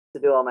to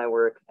do all my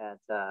work at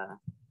I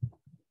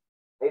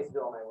used to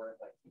do all my work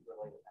like super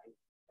late at night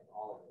and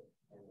all of it.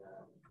 And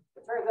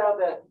it turns out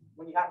that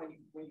when you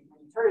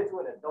turn into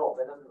an adult,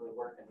 that doesn't really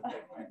work in the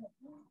same way.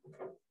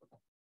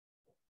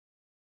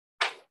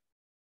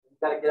 You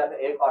got to get up at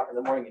 8 o'clock in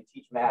the morning and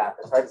teach math.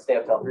 It's hard to stay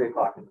up till 3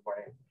 o'clock in the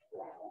morning.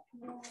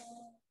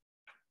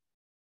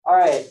 All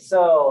right,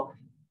 so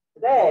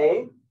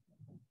today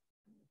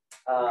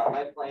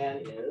my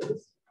plan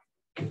is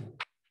I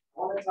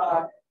want to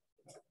talk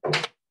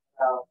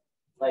about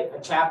like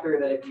a chapter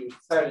that if you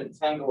started to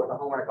tangle with the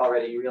homework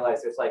already, you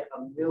realize there's like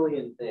a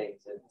million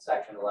things in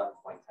section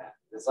 11.10.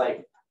 It's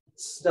like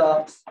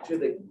stuffed to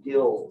the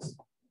gills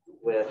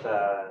with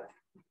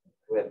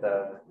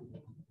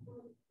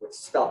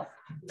stuff,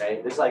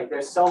 right?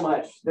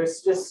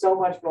 There's just so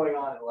much going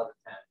on in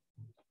 11.10.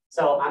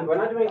 So we're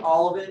not doing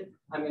all of it.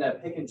 I'm gonna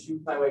pick and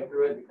choose my way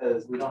through it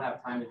because we don't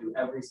have time to do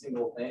every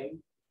single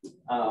thing.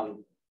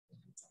 So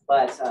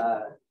I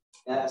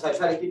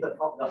try to keep the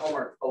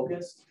homework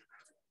focused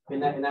in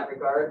that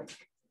regard.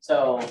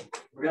 So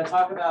we're going to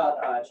talk about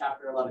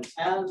chapter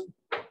 11.10.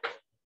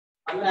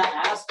 I'm going to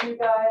ask you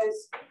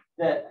guys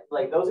that,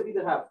 like those of you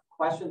that have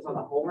questions on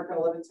the homework on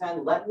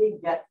 11.10, let me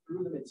get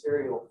through the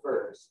material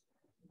first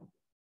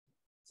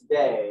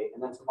today,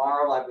 and then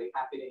tomorrow I'll be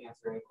happy to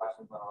answer any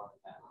questions on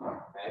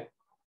 11.10. Okay.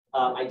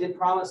 I did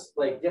promise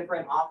like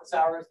different office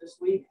hours this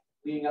week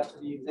leading up to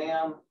the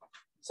exam.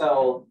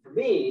 So for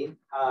me,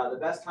 the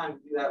best time to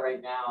do that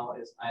right now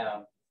is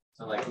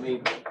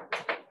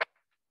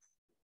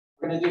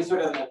we're going to do sort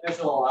of an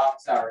official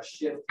office hour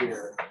shift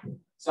here.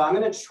 So I'm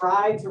going to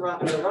try to run,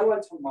 I'm going to run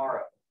one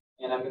tomorrow,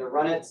 and I'm going to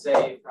run it,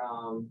 say,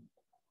 from,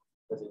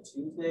 was it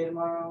Tuesday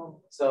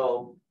tomorrow?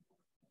 So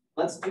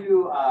let's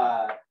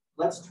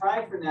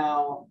try for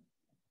now.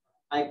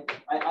 I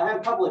have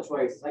a couple of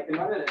choices. I can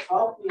run it at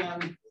 12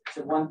 p.m.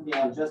 to 1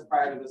 p.m. just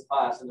prior to this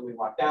class, and then we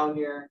walk down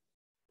here.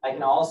 I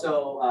can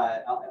also,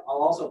 I'll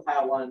also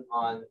pile one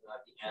on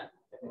the end.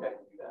 I think I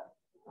can do that.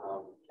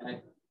 Can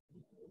I?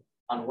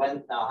 On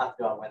Wednesday, I'll have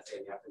to go on Wednesday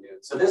in the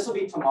afternoon. So this will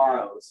be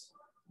tomorrow's.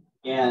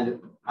 And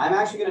I'm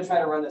actually going to try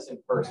to run this in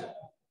person.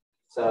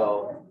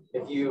 So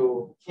if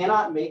you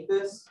cannot make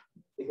this,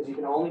 because you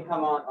can only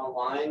come on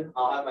online,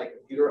 I'll have my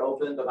computer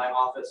open, but my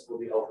office will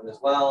be open as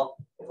well.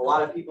 If a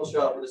lot of people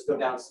show up, we'll just go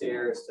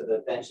downstairs to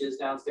the benches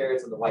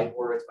downstairs and the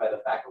whiteboards by the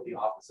faculty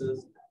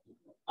offices.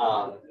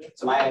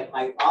 So my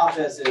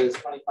office is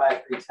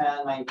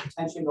 25-310. My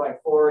intention going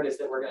forward is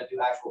that we're going to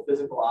do actual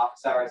physical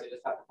office hours. I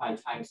just have to find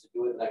times to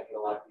do it, and I can get a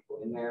lot of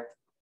people in there.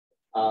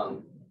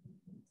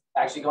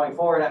 Actually, going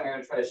forward, I'm going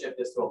to try to shift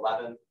this to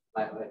 11.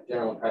 My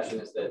general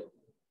impression is that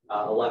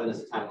 11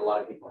 is the time that a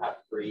lot of people have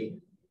free.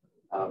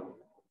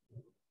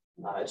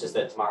 It's just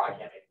that tomorrow I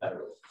can't make that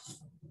early.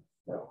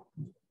 So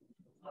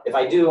if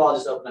I do, I'll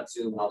just open up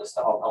Zoom. And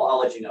I'll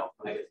let you know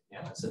when I get to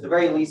campus. At the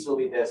very least, will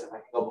be this. If I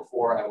can go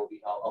before, I'll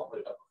put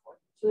it up before.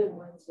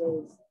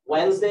 Wednesdays.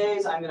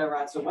 Wednesdays, I'm going to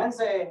run. So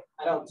Wednesday,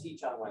 I don't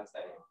teach on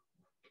Wednesday.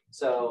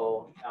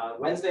 So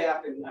Wednesday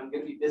afternoon, I'm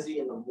going to be busy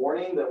in the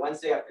morning, but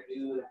Wednesday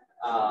afternoon,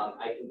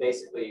 I can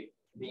basically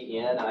be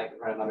in, and I can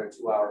run another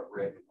 2-hour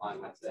break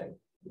on Wednesday.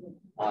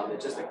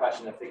 It's just a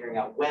question of figuring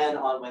out when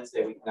on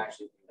Wednesday we can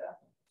actually do that.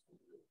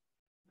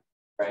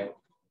 Right.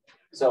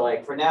 So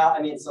like for now,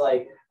 I mean, so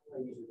like I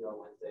usually do on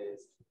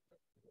Wednesdays.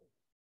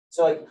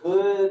 So a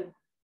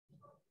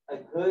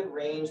good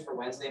range for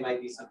Wednesday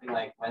might be something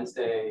like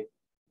Wednesday.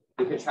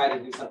 We could try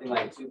to do something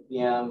like 2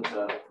 p.m.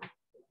 to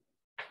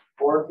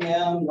 4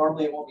 p.m.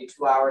 Normally it won't be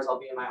 2 hours. I'll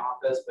be in my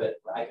office, but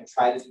I can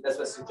try to do that's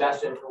a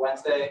suggestion for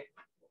Wednesday.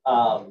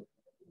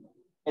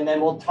 And then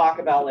we'll talk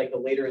about like the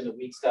later in the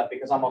week stuff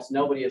because almost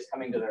nobody is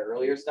coming to their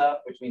earlier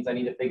stuff, which means I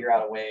need to figure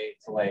out a way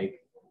to like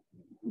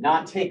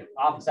not take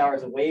office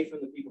hours away from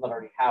the people that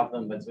already have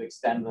them, but to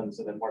extend them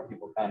so that more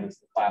people come as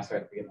the class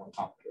starts to get more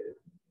complicated.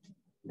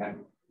 Okay.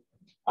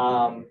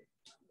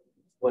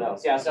 What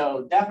else? Yeah,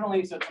 so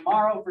definitely, so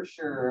tomorrow for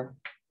sure,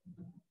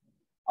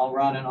 I'll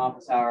run an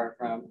office hour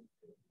from,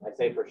 I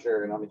say for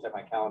sure, and let me check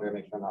my calendar and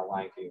make sure I'm not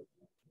lying to you.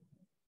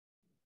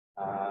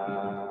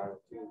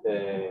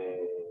 Tuesday.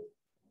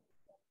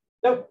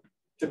 Nope,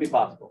 should be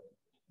possible.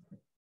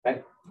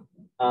 Okay.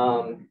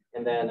 And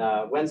then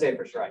Wednesday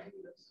for sure I can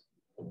do this.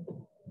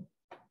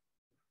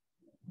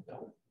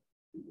 So,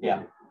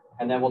 yeah,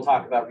 and then we'll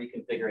talk about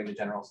reconfiguring the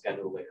general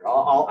schedule later.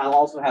 I'll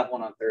also have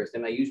one on Thursday.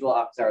 My usual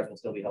office hours will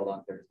still be held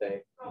on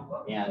Thursday,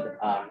 and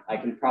I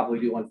can probably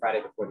do one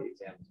Friday before the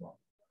exam as well.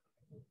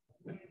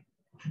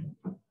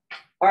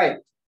 All right,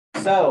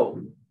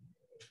 so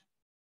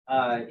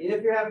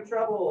if you're having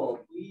trouble,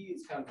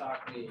 please come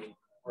talk to me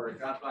or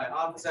drop by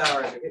office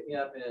hours or hit me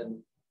up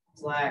in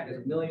Slack.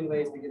 There's a million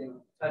ways to get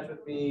in touch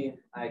with me.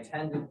 I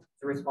tend to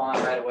respond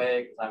right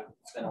away because I've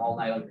spent all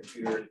night on the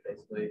computer,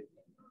 basically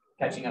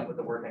catching up with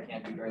the work I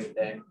can't do during the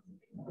day.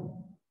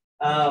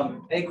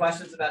 Any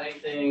questions about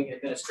anything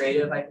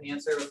administrative I can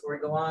answer before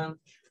we go on?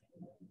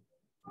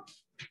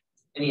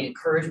 Any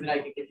encouragement I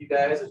can give you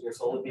guys as your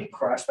soul is being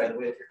crushed by the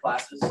weight of your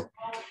classes?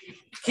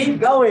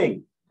 Keep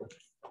going.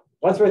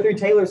 Once we're through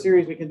Taylor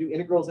series, we can do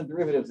integrals and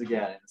derivatives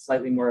again in a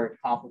slightly more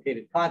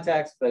complicated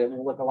context, but it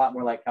will look a lot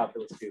more like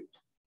calculus 2.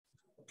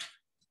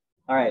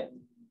 All right.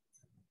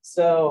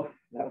 So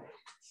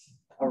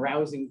a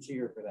rousing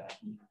cheer for that.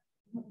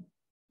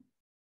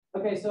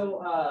 Okay,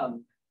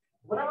 so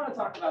what I want to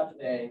talk about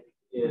today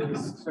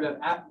is sort of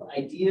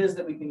ideas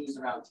that we can use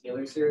around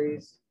Taylor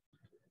series.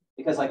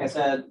 Because like I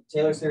said,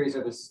 Taylor series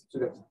are this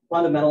sort of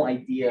fundamental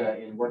idea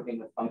in working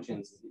with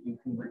functions, that you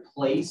can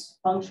replace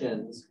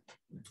functions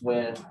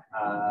with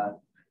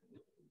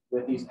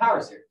these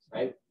power series,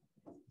 right?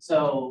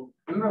 So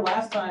remember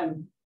last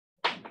time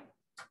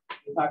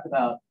we talked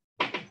about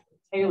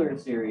Taylor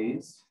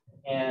series,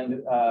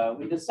 and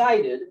we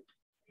decided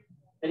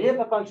that if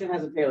a function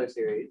has a Taylor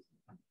series,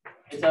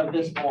 it's of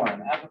this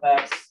form: f of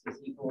x is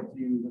equal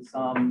to the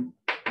sum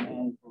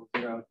n equals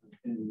 0 to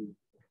infinity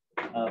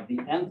of the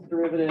nth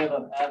derivative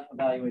of f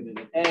evaluated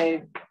at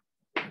a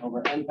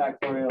over n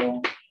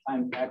factorial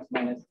times x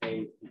minus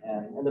a to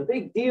n. And the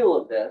big deal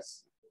of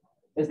this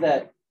is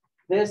that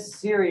this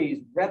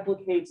series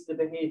replicates the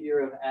behavior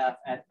of f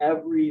at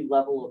every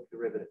level of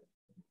derivative,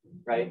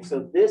 right?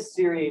 So this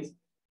series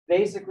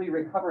basically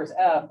recovers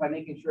f by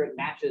making sure it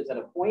matches at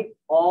a point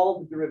all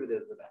the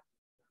derivatives of f.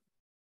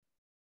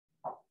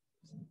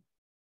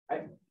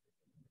 Right?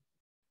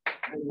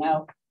 And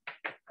now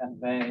f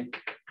of a,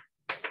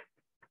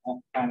 f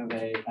prime of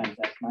a times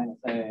x minus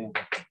a,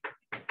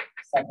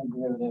 second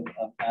derivative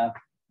of f,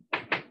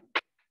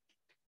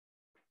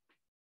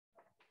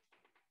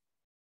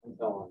 and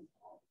so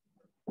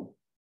on.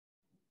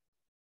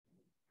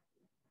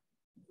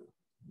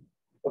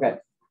 Okay.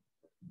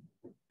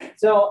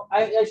 So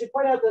I should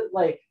point out that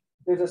like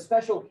there's a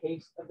special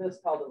case of this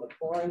called the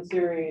Maclaurin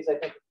series. I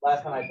think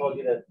last time I told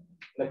you that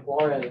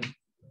Maclaurin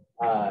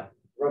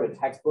wrote a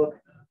textbook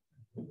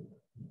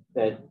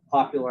that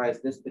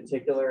popularized this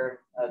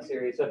particular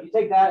series. So if you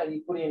take that and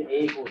you put in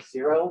a equals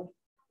 0,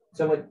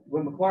 so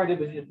what Maclaurin did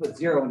was he just put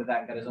 0 into that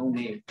and got his own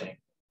name thing.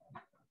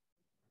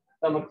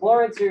 So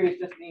Maclaurin series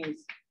just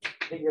means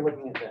that you're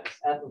looking at this: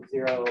 f of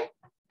 0,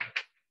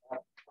 f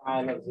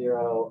prime of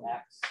 0,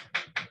 x,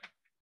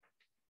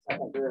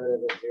 second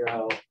derivative of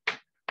 0,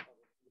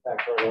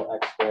 factorial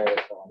x squared,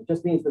 and so on. It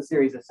just means the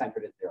series is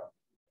centered at 0.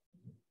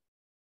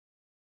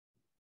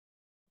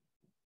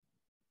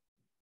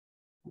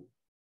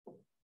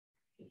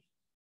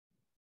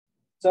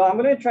 So I'm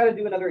going to try to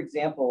do another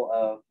example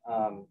of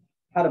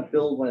how to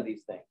build one of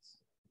these things.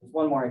 Just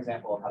one more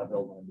example of how to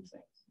build one of these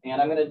things.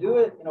 And I'm going to do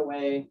it in a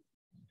way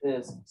that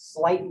is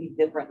slightly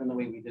different than the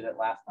way we did it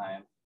last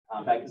time.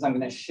 Because I'm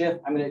going to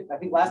shift. I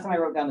think last time I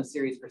wrote down the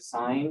series for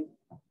sine,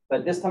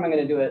 but this time I'm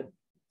going to do it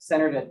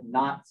centered at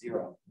not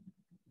 0.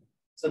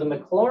 So the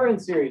Maclaurin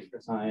series for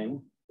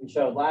sine we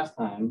showed last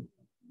time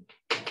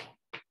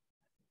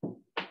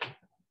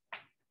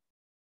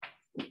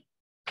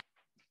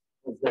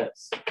is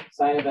this: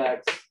 sine of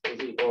x is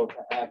equal to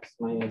x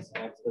minus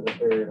x to the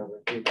third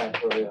over 3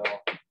 factorial.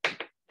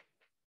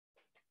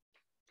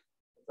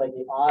 It's like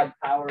the odd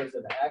powers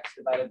of x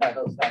divided by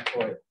those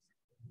factorials.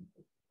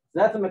 So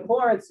that's a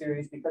Maclaurin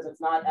series because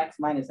it's not x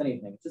minus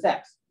anything, it's just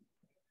x.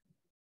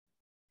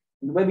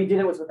 And the way we did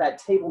it was with that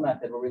table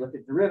method where we looked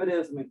at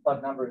derivatives and we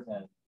plug numbers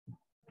in.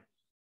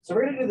 So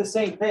we're going to do the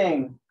same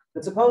thing,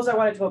 but suppose I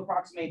wanted to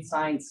approximate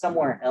sine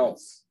somewhere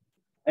else.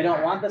 I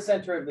don't want the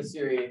center of the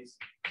series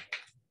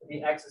to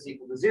be x is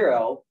equal to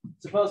 0.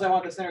 Suppose I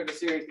want the center of the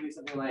series to be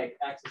something like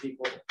x is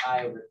equal to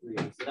pi over 3.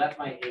 So that's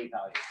my a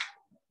value.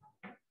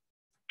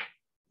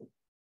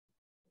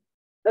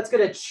 That's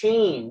going to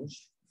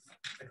change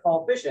the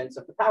coefficients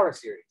of the power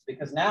series,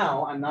 because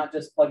now I'm not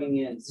just plugging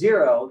in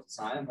 0 to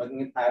sine, I'm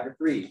plugging in pi over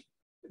 3,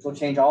 which will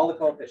change all the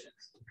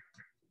coefficients.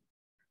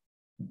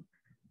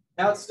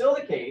 Now it's still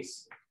the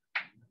case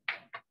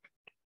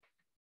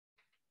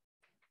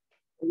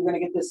you're going to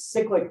get this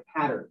cyclic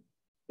pattern,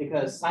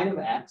 because sine of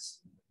x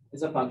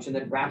is a function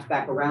that wraps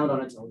back around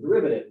on its own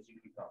derivative, as you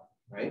keep going,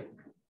 right?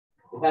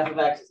 If f of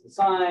x is the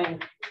sine,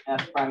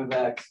 f prime of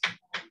x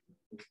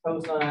is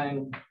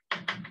cosine,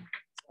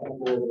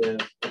 second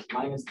derivative is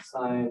minus the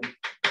sine,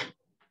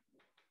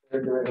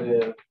 third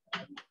derivative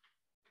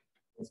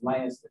is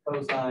minus the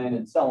cosine,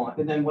 and so on.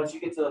 And then once you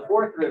get to the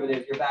fourth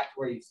derivative, you're back to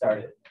where you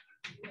started.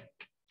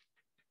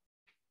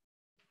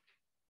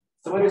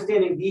 So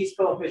understanding these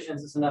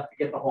coefficients is enough to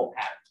get the whole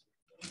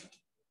pattern.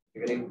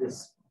 You're getting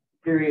this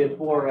period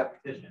 4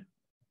 repetition.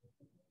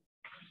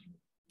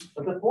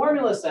 What the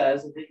formula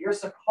says is that you're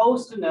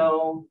supposed to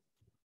know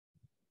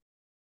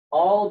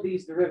all of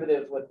these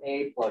derivatives with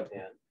a plugged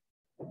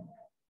in.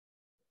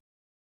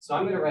 So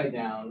I'm going to write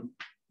down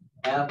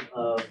f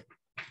of,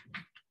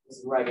 this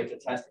is where I get to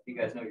test if you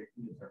guys know your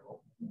unit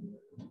circle.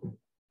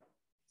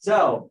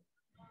 So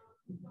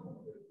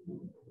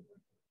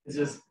it's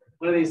just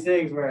one of these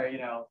things where, you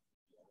know,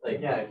 like,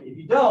 yeah, if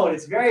you don't,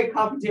 it's very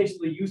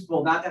computationally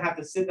useful not to have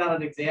to sit down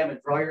an exam and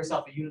draw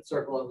yourself a unit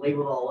circle and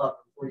label it all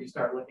up before you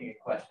start looking at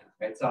questions,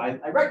 right? So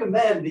I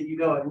recommend that you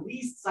know at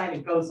least sine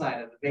and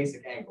cosine of the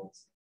basic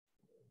angles.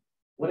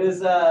 What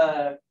is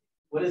f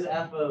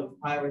of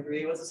pi over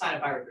 3? What's the sine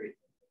of pi over 3?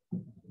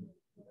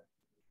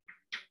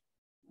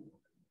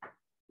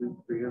 root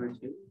 3 over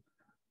 2?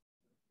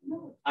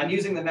 I'm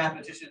using the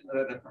mathematician,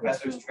 the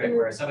professor's trick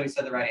where somebody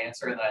said the right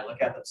answer and then I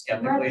look at them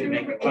skeptically to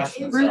make them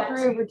question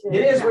themselves. It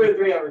is root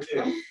 3 over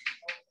 2.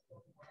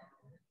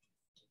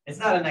 It's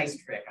not a nice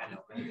trick, I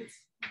know, but you're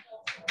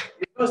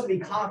supposed to be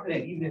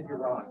confident even if you're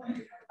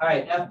wrong. All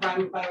right, f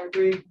prime of pi over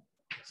 3.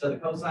 So the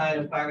cosine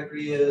of pi over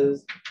 3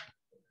 is,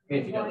 I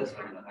mean, if you know this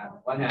one, you know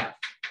that. 1/2.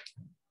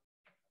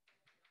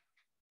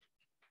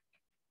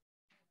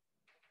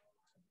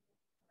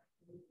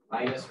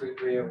 Minus root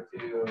 3 over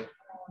 2. And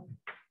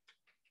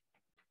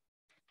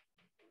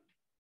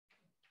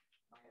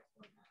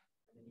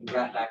then you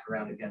wrap back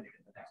around again to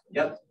get the next one.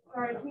 Yep.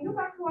 All right, can we go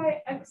back to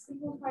why x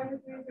equals pi over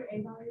 3 for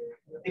a value?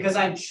 Because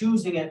I'm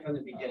choosing it from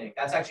the beginning.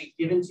 That's actually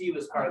given to you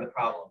as part of the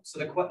problem. So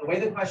the way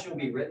the question will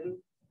be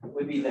written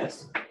would be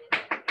this.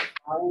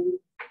 Find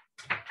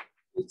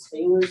the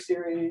Taylor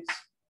series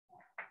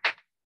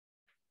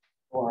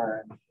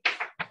for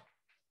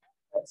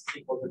x is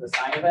equal to the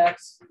sine of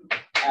x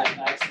at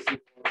x is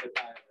equal to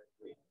pi over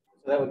 3.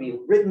 So that would be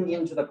written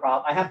into the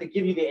problem. I have to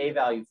give you the a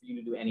value for you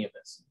to do any of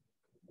this.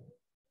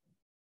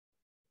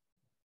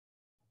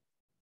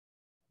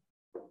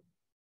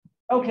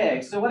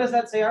 Okay, so what does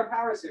that say our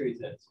power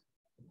series is?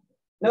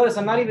 Notice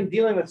I'm not even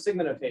dealing with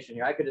sigma notation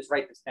here. I could just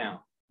write this down.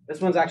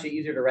 This one's actually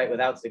easier to write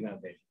without sigma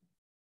notation.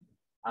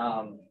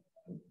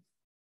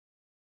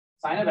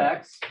 Sine of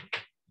x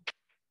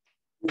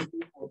is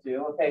equal to,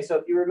 okay, so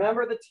if you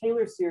remember the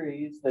Taylor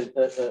series,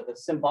 the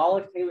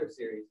symbolic Taylor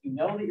series, you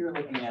know that you're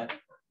looking at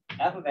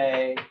f of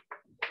a,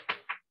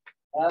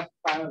 f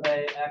prime of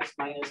a, x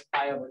minus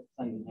pi over,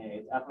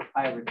 it's f of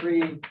pi over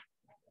 3,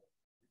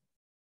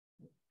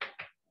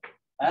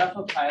 f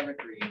of pi over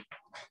 3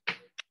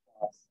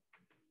 plus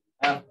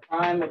f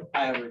prime of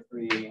pi over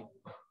 3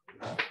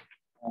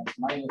 x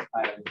minus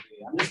pi over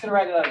 3. I'm just going to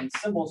write it out in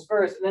symbols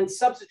first and then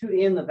substitute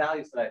in the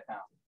values that I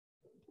found.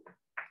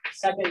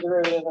 Second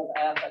derivative of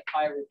f at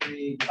pi over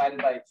 3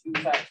 divided by 2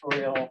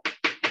 factorial.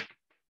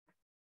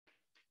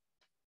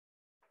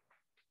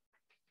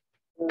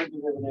 Third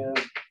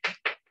derivative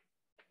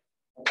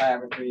of pi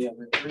over 3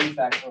 over 3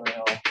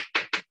 factorial.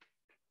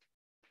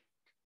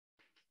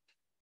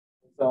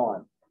 And so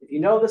on. If you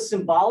know the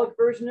symbolic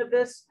version of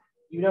this,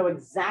 you know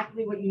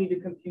exactly what you need to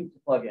compute to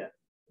plug in.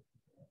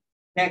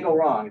 Can't go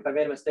wrong. If I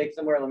made a mistake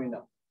somewhere, let me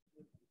know.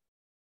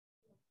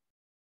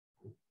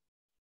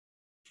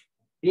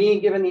 Being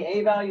given the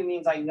a value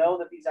means I know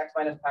that these x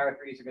minus pi over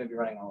 3s are going to be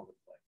running all over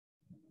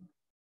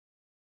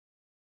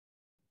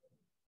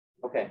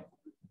the place.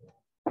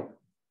 Okay.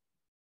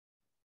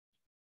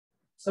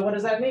 So what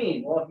does that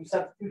mean? Well, if you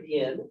substitute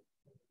in,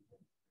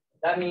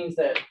 that means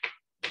that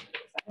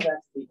x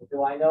is equal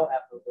to, I know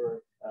f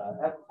over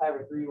f of pi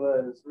over 3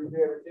 was root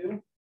 3 over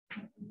 2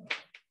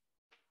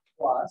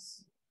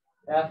 plus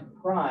f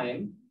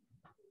prime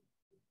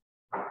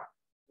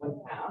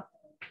 1/2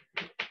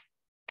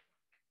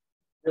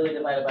 really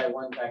divided by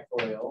 1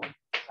 factorial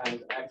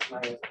times x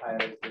minus pi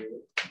over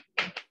 3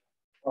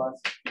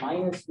 plus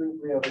minus root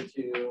 3 over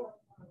 2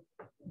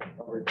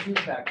 over 2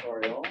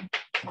 factorial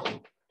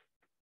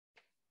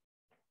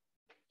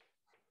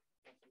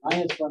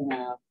minus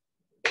 1/2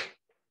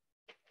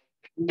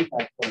 2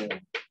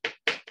 factorial.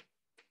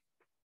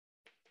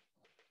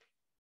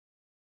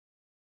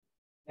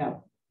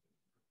 Now,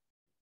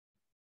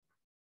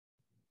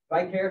 do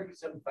I care if you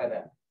simplify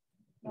that?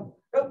 No.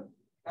 Nope,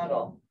 not at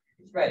all.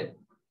 Just write it.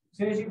 As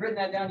soon as you've written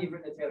that down, you've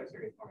written the Taylor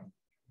series for me.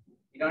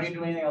 You don't need to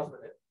do anything else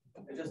with it.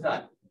 It's just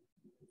done.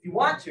 If you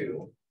want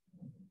to,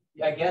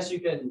 I guess you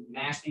can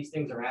mash these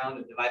things around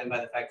and divide them by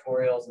the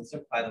factorials and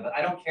simplify them, but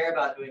I don't care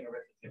about doing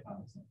arithmetic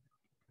on this thing.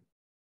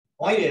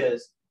 Point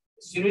is,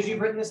 as soon as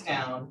you've written this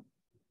down,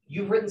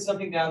 you've written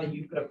something down that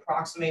you could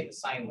approximate the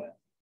sign with.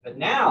 But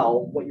now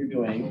what you're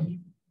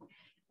doing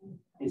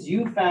is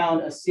you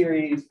found a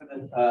series for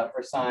the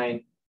for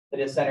sine that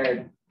is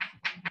centered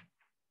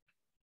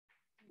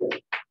here.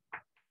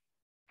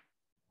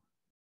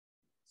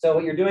 So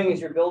what you're doing is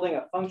you're building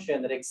a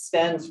function that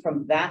extends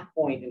from that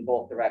point in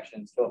both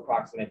directions to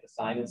approximate the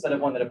sign instead of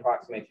one that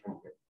approximates from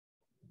here.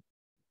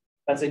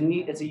 That's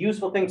it's a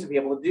useful thing to be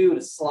able to do,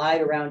 to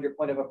slide around your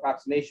point of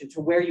approximation to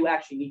where you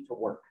actually need to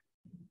work.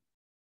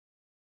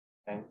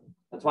 Okay,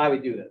 that's why we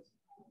do this.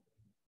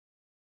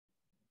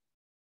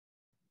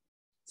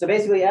 So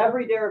basically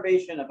every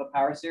derivation of a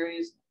power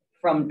series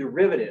from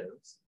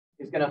derivatives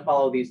is going to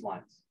follow these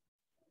lines.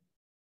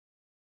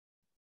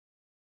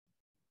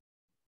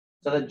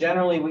 So that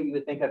generally what you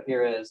would think of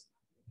here is,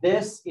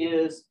 this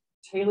is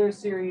Taylor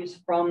series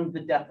from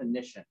the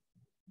definition,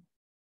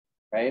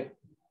 right?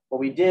 What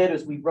we did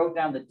is we wrote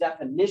down the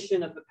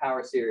definition of the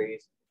power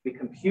series, we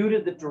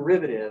computed the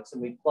derivatives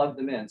and we plugged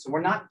them in. So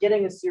we're not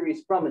getting a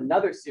series from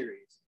another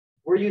series.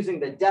 We're using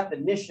the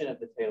definition of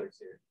the Taylor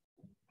series.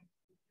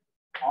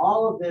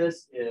 All of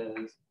this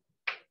is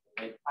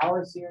a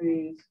power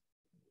series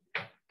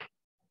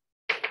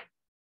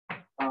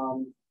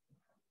from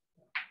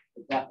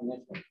the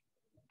definition.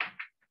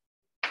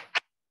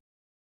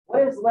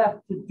 What is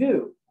left to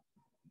do?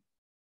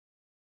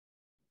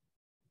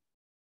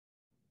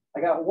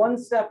 I got one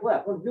step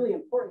left, one really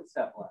important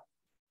step left.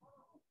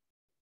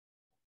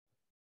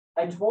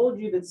 I told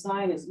you that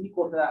sine is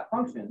equal to that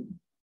function.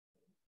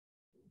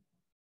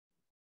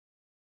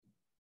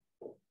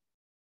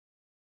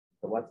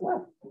 So what's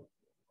left?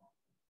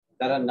 Is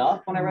that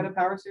enough when I write a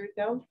power series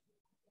down?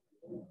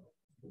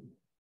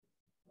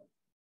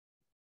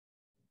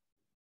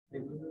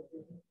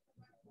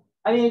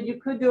 I mean, you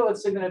could do it with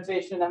sigma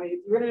notation. I mean, if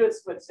you were to do it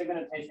with sigma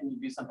notation,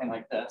 you'd do something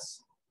like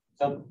this.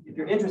 So if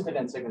you're interested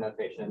in sigma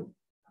notation,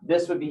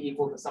 this would be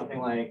equal to something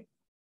like,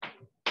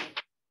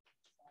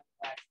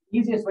 the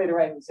easiest way to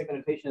write in sigma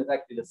notation is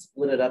actually to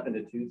split it up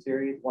into two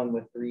series, one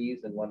with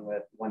 3's and one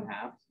with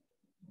 1/2.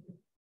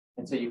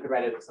 And so you could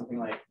write it as something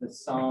like the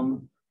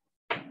sum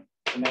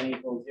from n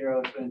equals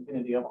 0 to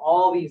infinity of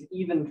all these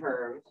even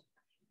terms,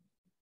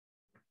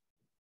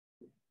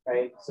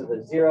 right? So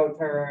the 0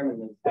 term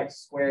and the x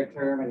squared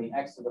term and the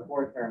x to the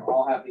 4th term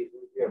all have these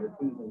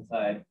 √3/2's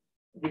inside.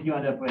 I think you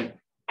end up with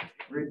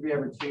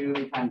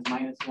 √3/2 times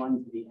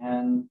 -1 to the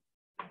n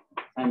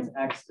times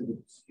x to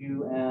the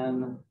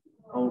 2n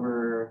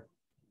over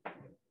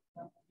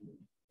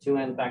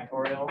 2n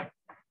factorial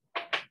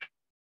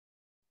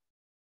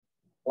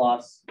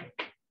plus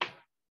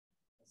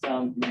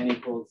sum from n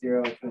equals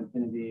 0 to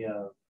infinity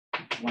of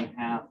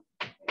 1/2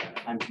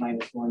 times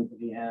 -1 to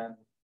the n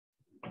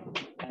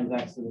times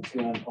x to the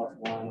 2n plus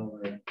 1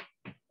 over.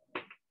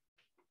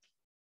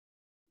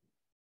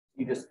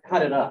 You just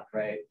cut it up,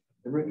 right?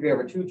 The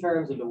 √3/2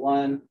 terms into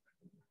one,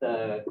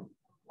 the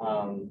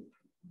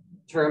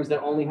terms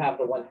that only have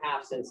the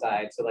 1/2s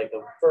inside. So like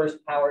the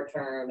first power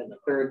term and the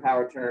third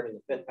power term and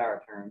the fifth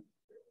power term.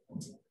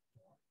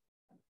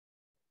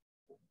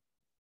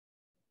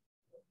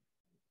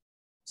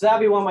 So that'd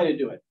be one way to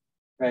do it,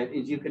 right?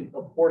 Is you could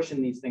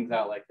apportion these things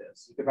out like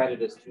this. You could write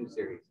it as two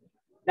series.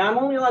 Now I'm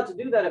only allowed to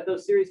do that if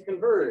those series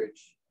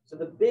converge. So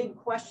the big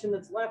question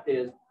that's left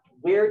is,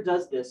 where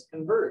does this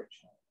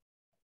converge?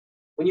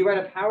 When you write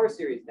a power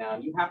series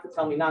down, you have to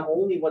tell me not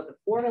only what the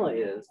formula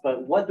is,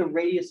 but what the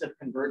radius of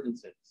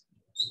convergence is.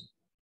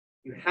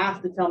 You have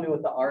to tell me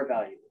what the R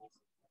value is.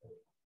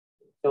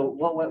 So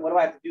what do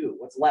I have to do?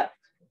 What's left?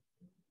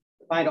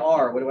 To find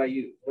R, what do I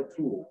use? What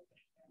tool?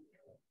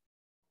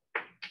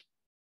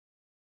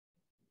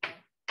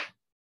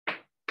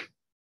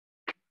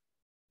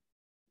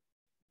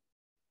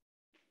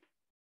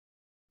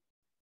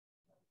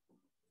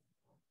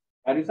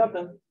 I do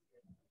something.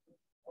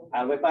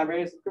 How do I find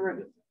radius of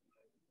convergence?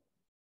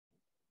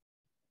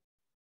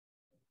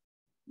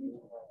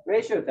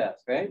 Ratio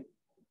test, right?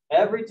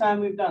 Every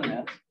time we've done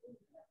this,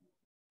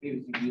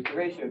 we've used the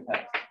ratio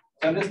test.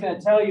 So I'm just going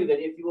to tell you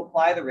that if you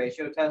apply the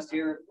ratio test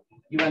here,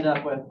 you end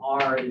up with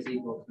R is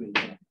equal to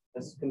infinity.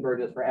 This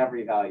converges for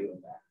every value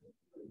of that.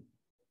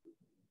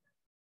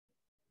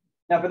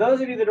 Now, for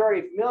those of you that are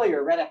already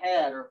familiar, read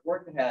ahead or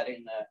worked ahead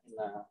in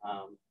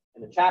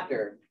the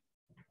chapter,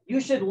 you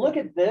should look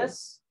at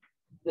this,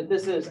 that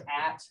this is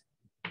at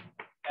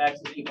x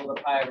is equal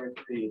to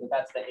pi/3,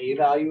 that's the A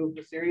value of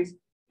the series.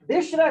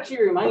 This should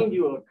actually remind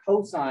you of a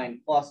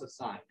cosine plus a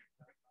sine.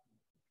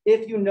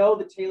 If you know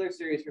the Taylor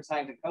series for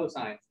sines and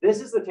cosines,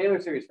 this is the Taylor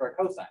series for a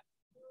cosine.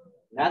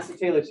 And that's the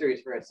Taylor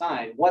series for a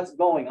sine. What's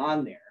going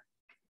on there?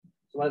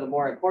 So one of the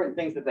more important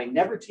things that they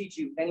never teach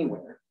you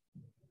anywhere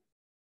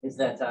is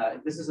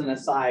that this is an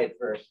aside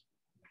for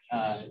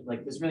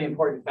like this really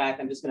important fact.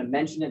 I'm just going to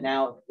mention it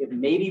now. It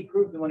may be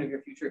proved in one of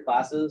your future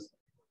classes,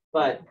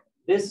 but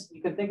this,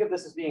 you can think of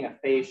this as being a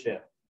phase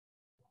shift.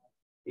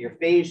 You're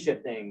phase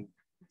shifting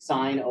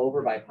sine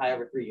over by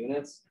pi/3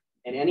 units,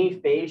 and any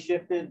phase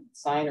shifted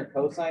sine or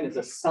cosine is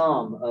a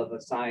sum of a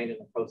sine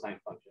and a cosine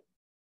function.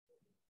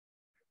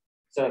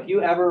 So if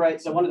you ever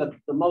write, so one of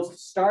the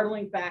most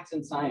startling facts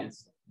in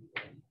science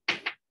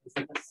is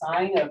that the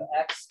sine of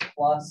x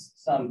plus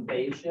some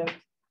phase shift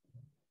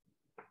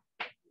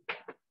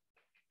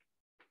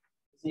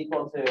is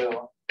equal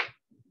to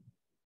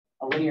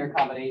a linear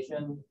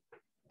combination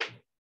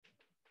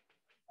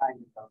sine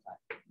and cosine.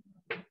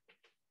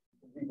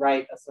 We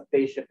write a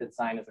phase shifted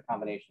sine as a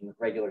combination with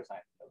regular sine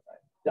and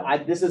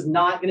cosine. This is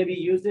not going to be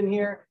used in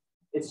here.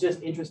 It's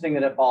just interesting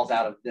that it falls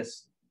out of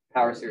this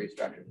power series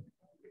structure.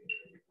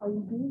 Are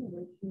you doing the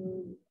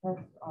ratio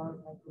test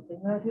on like the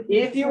sigma?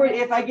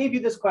 If I gave you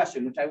this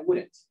question, which I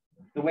wouldn't,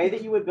 the way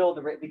that you would build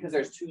the, because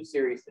there's two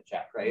series to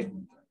check, right?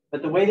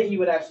 But the way that you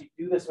would actually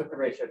do this with the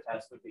ratio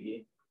test would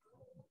be,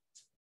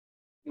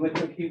 you would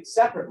compute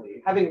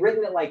separately. Having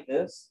written it like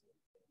this,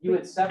 you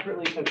would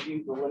separately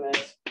compute the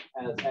limit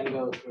as n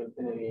goes to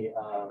infinity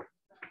of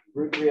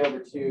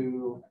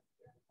 √3/2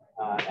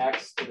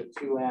 x to the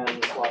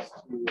 2n plus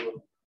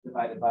 2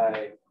 divided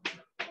by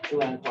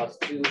 2n plus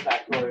 2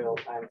 factorial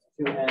times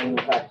 2n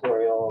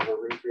factorial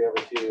over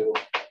 √3/2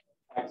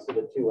 x to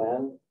the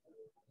 2n.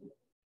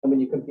 And when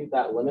you compute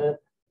that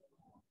limit,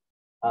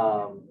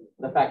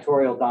 the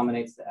factorial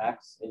dominates the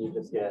x, and you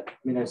just get, I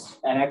mean, there's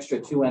an extra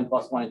 2n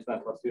plus 1 and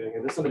 2n plus 2 in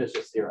here. This limit is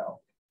just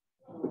 0,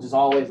 which is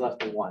always less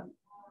than 1.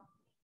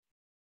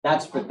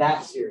 That's for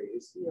that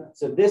series. Yeah.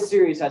 So this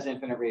series has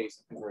infinite radius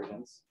of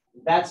convergence.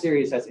 that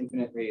series has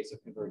infinite radius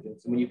of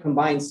convergence. And when you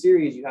combine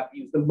series, you have to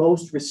use the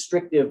most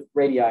restrictive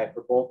radii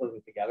for both of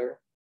them together.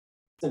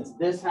 Since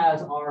this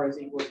has r is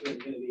equal to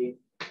infinity,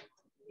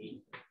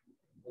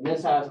 and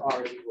this has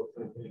r is equal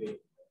to infinity.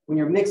 When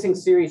you're mixing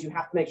series, you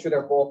have to make sure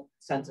they're both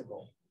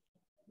sensical.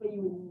 But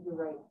you would need to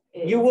write.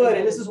 You would,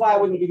 and this is why I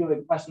wouldn't give you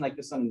a question like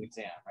this on an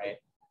exam, right?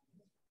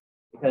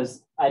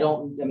 Because I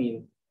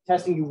mean,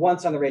 testing you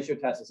once on the ratio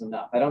test is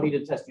enough. I don't need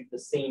to test you the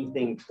same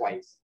thing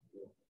twice.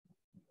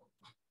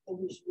 And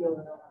you should be able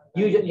to know.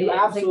 You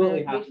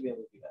absolutely have to be able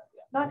to do that.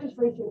 Yeah. Not just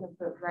ratio them,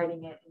 but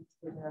writing it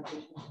into the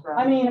notation.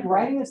 I mean,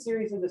 writing a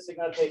series into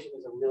sigma notation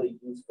is a really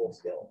useful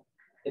skill.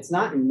 It's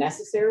not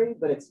necessary,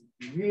 but it's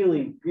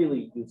really,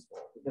 really useful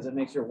because it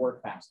makes your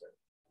work faster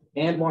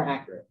and more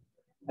accurate.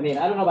 I mean,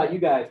 I don't know about you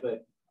guys,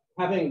 but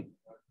having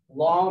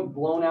long,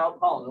 blown out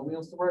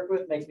polynomials to work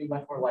with makes me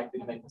much more likely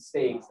to make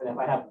mistakes than if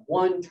I have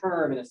one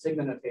term in a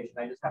sigma notation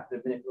I just have to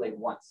manipulate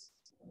once.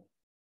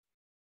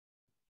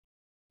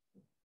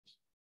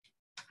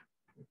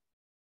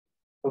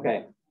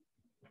 Okay,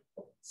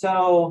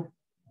 so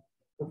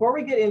before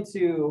we get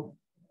into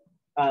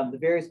the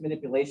various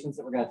manipulations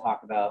that we're going to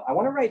talk about, I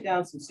want to write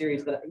down some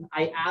series that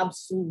I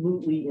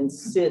absolutely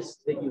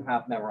insist that you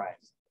have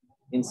memorized.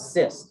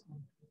 Insist.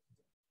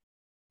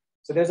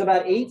 So there's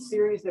about 8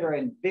 series that are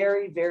in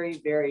very, very,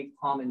 very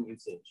common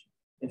usage.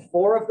 In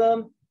 4 of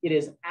them, it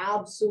is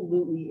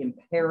absolutely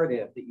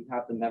imperative that you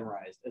have them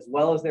memorized, as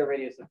well as their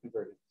radius of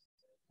convergence.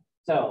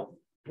 So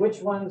which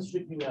ones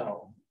should you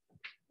know?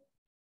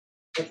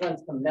 Which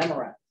ones to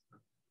memorize?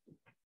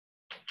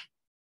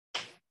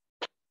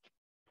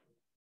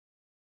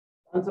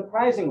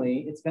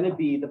 Unsurprisingly, it's going to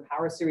be the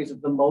power series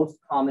of the most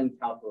common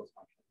calculus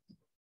functions.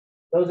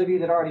 Those of you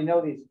that already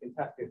know these, you can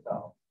test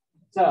yourself.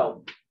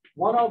 So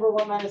 1 over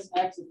 1 minus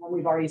x is one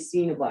we've already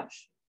seen a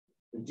bunch.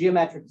 The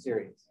geometric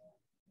series.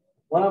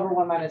 1 over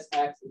 1 minus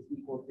x is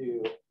equal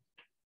to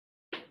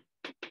the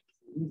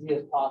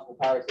easiest possible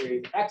power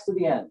series, x to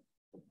the n.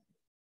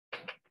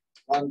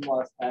 1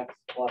 plus x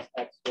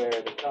squared,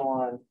 and so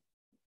on.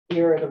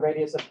 Here, the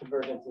radius of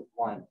convergence is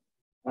 1.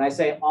 When I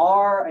say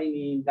r, I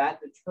mean that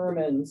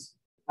determines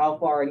how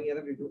far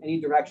in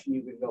any direction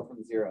you could go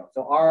from 0.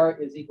 So r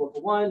is equal to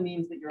 1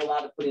 means that you're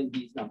allowed to put in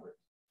these numbers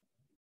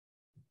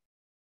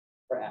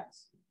for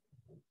x.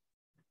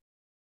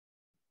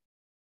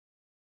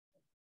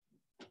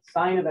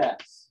 Sine of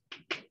x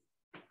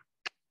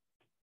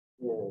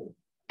is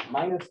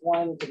minus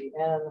 1 to the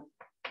n,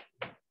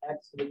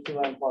 x to the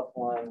 2n plus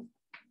 1,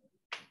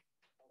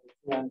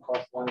 2n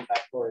plus 1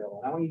 factorial.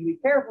 And I want you to be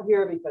careful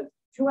here because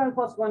 2n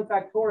plus 1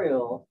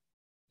 factorial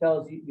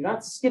tells you you're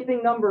not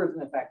skipping numbers in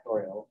the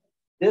factorial.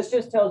 This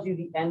just tells you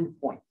the end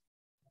point.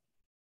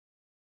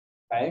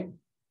 Okay?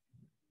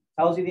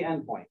 Tells you the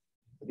end point.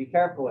 So be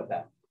careful with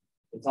that.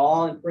 It's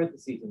all in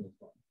parentheses in this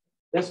one.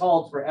 This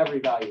holds for every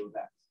value of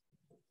x.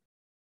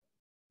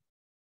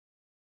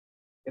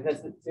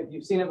 If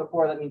you've seen it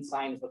before, that means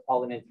sine is what's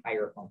called an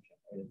entire function.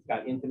 Right? It's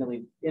got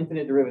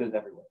infinite derivatives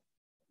everywhere.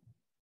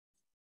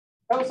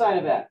 Cosine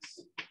of x.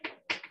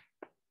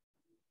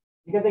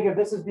 You can think of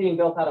this as being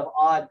built out of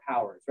odd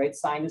powers, right?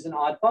 Sine is an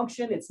odd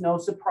function. It's no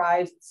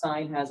surprise that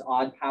sine has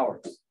odd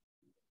powers.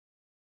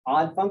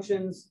 Odd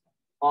functions,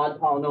 odd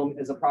polynomial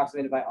is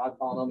approximated by odd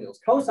polynomials.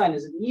 Cosine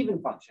is an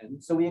even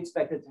function, so we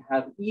expect it to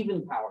have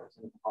even powers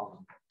in the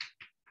polynomial.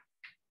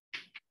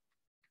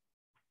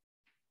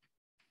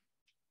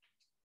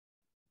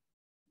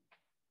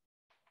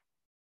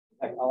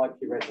 In fact, I'll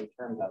actually write some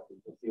terms out so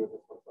you can see what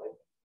this looks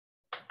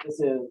like. This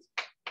is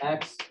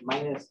x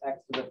minus x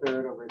to the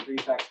third over 3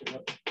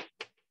 factorial.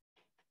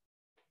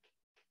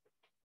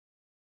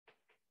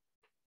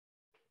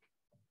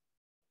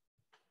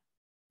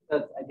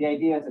 So the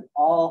idea is it's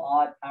all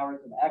odd powers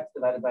of x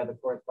divided by the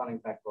corresponding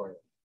factorial.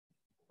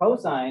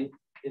 Cosine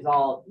is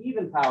all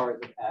even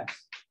powers of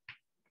x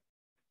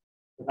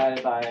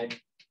divided by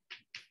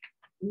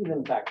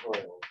even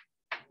factorial.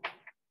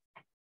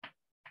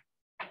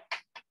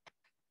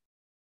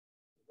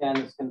 Again,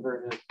 this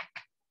converges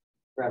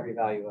for every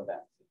value of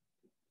x.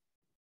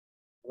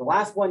 The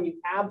last one you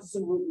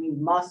absolutely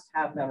must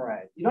have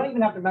memorized. You don't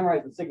even have to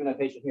memorize the sigma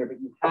notation here, but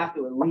you have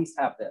to at least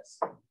have this.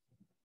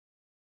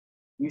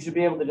 You should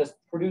be able to just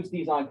produce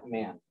these on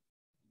command.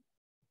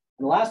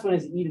 And the last one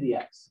is e to the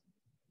x.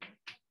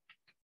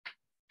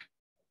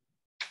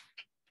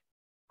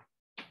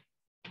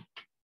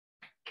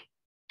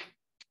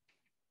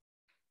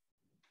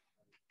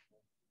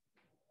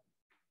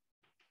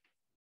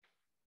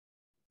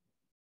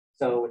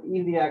 So with e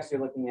to the x,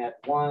 you're looking at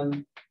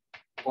 1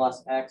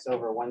 plus x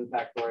over 1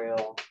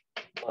 factorial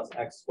plus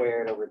x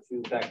squared over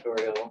 2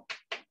 factorial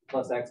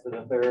plus x to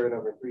the third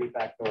over 3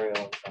 factorial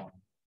and so on.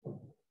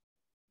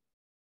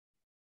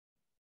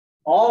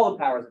 All the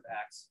powers of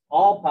x,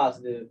 all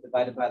positive,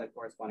 divided by the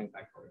corresponding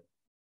factorial.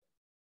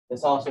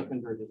 This also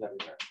converges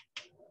everywhere.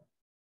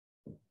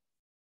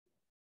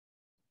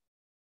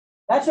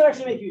 That should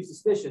actually make you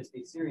suspicious,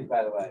 these series,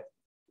 by the way.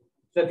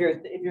 So if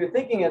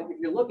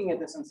you're looking at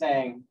this and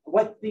saying,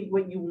 what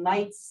you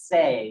might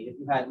say if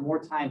you had more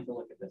time to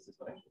look at this is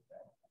what I should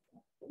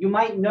say. you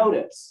might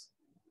notice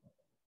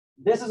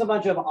this is a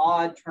bunch of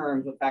odd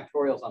terms with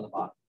factorials on the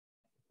bottom.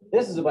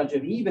 This is a bunch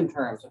of even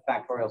terms with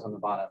factorials on the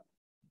bottom.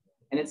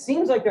 And it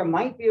seems like there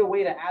might be a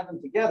way to add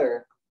them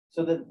together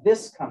so that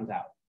this comes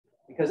out,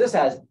 because this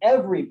has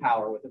every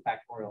power with the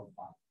factorial on the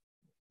bottom,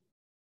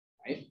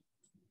 right?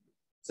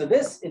 So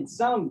this, in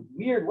some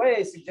weird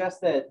way,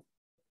 suggests that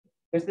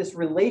there's this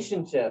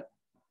relationship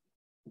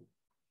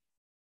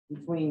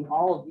between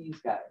all of these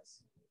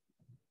guys.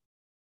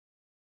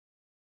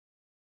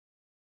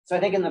 So I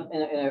think in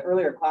an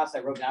earlier class, I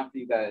wrote down for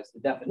you guys the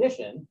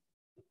definition.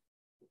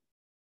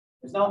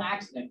 There's no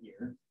accident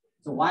here.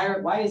 So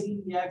why is e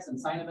to the x and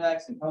sine of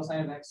x and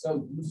cosine of x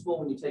so useful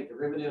when you take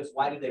derivatives?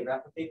 Why do they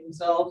replicate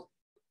themselves?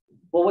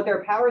 Well, what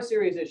their power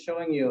series is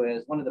showing you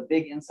is one of the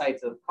big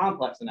insights of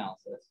complex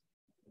analysis,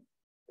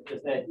 which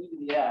is that e to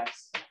the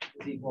x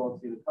is equal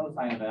to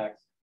cosine of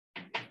x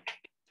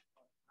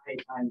I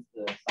times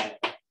the sine of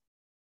x.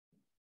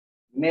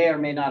 You may or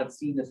may not have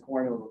seen this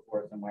formula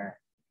before somewhere,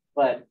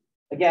 but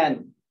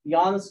again,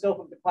 beyond the scope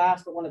of the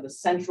class, but one of the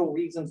central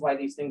reasons why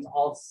these things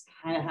all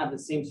kind of have the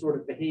same sort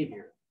of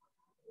behavior.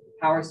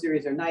 Power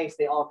series are nice,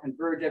 they all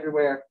converge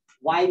everywhere.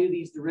 Why do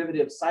these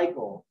derivatives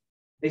cycle?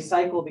 They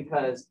cycle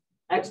because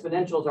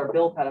exponentials are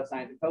built out of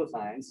sines and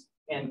cosines,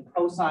 and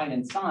cosine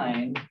and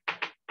sine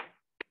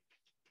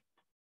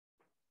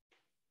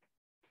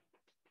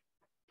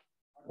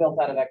are built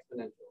out of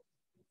exponentials.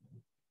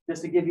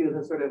 Just to give you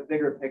the sort of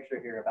bigger picture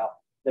here about,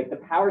 like, the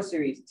power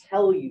series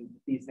tell you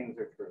these things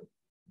are true.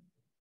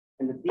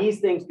 And that these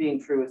things being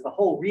true is the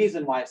whole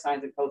reason why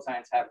sines and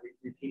cosines have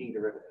repeating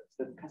derivatives.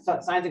 The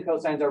sines and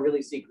cosines are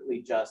really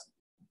secretly just,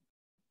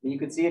 and you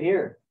can see it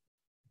here.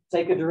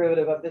 Take a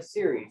derivative of this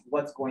series.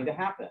 What's going to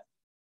happen?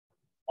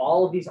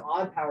 All of these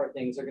odd power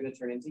things are going to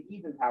turn into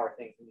even power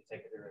things when you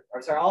take a derivative.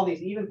 Or sorry, all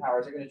these even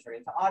powers are going to turn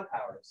into odd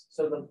powers.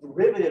 So the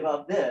derivative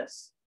of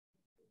this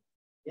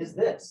is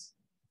this.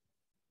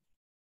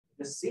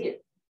 Just see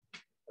it.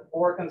 The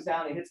 4 comes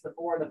down and hits the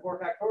 4 and the 4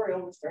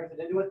 factorial, which turns it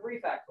into a 3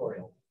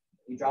 factorial.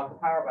 You drop the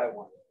power by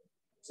 1.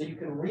 So you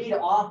can read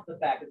off the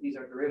fact that these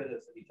are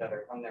derivatives of each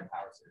other from their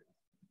power series.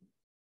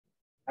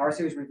 Power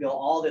series reveal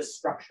all this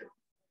structure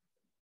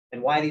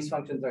and why these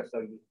functions are so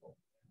useful.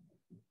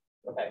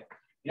 Okay,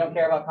 you don't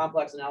care about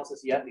complex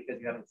analysis yet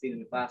because you haven't seen it in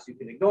the class, you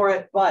can ignore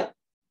it, but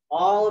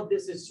all of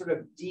this is sort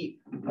of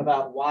deep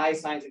about why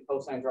sines and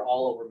cosines are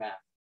all over math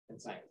and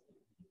science.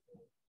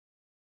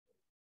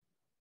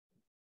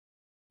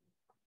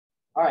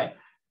 All right.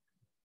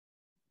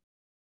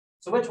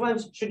 So which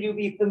ones should you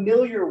be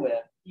familiar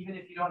with, even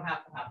if you don't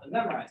have to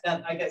memorize?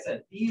 Now, like I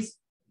said, these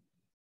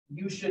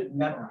you should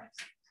memorize.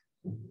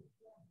 You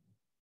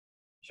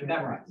should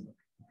memorize them.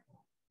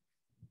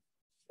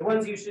 The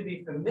ones you should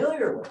be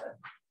familiar with,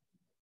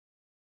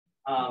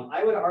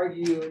 I would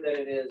argue that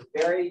it is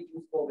very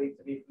useful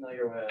to be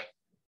familiar with.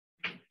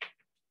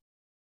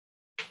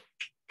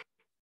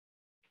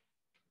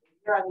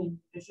 Here, I mean,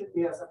 it should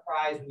be a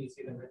surprise when you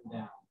see them written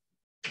down.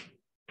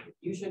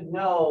 You should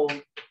know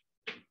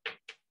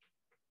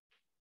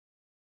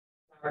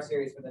power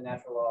series for the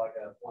natural log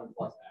of 1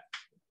 plus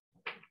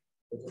x,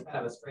 which is kind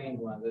of a strange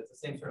one, but it's the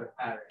same sort of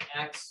pattern.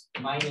 X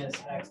minus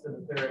x to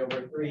the 3rd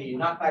over 3,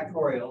 not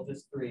factorial,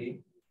 just 3,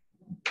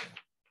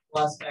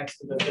 plus x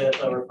to the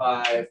 5th over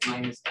 5,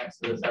 minus x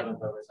to the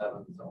 7th over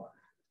 7, and so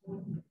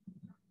on.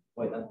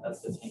 Wait,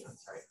 that's the tangent,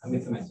 sorry. I'm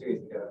mixing my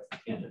series together.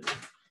 Tangent.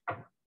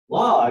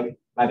 Log,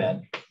 my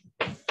bad.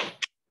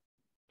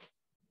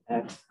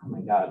 X, oh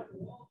my God.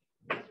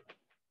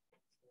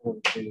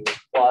 2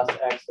 plus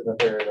x to the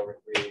 3rd over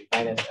 3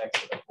 minus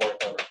x to the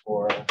 4th over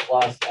 4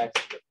 plus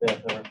x to the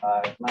 5th over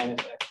 5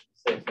 minus x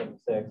to the 6th over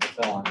 6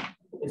 and so on.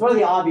 It's one of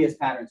the obvious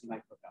patterns you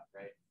might look up,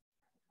 right?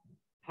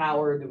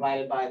 Power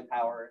divided by the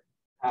power,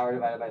 power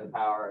divided by the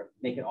power,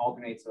 make it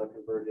alternate so it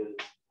converges.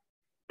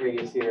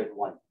 Radius here is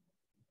 1.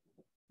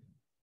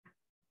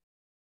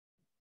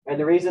 And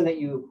the reason that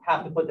you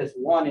have to put this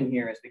 1 in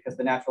here is because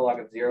the natural log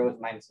of 0 is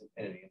minus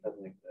infinity. It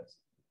doesn't exist.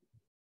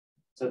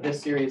 So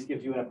this series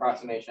gives you an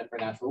approximation for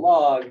natural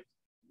log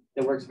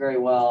that works very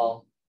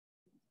well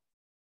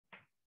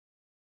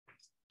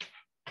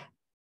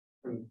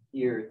from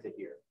here to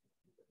here.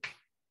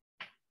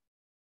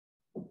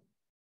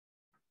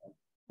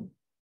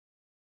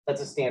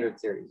 That's a standard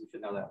series. You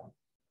should know that one.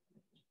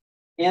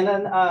 And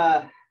then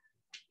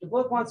the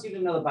book wants you to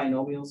know the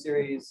binomial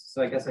series.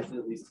 So I guess I should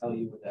at least tell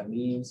you what that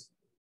means.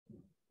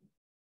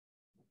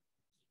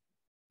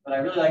 But I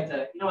really like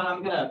to, you know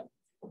what,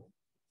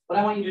 what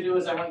I want you to do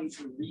is I want you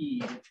to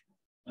read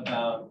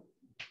about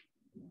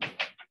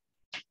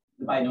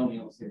the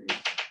binomial series.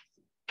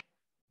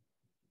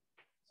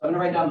 So I'm going to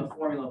write down the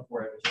formula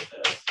for it, which is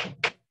this.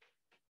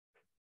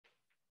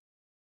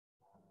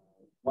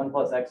 1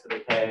 plus x to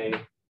the k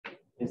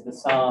is the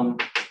sum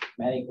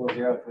from n equals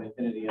 0 to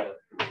infinity of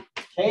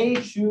k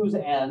choose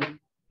n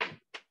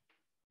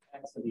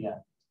x to the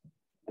n.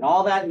 And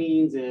all that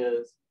means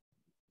is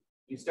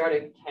you start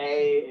at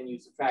k and you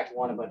subtract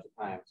 1 a bunch of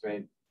times,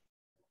 right?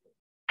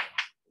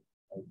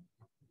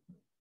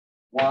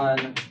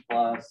 1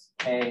 plus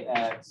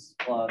kx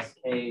plus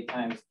k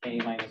times k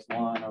minus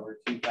 1 over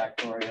 2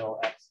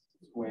 factorial x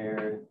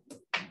squared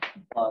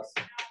plus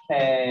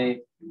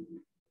k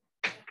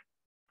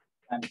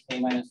times k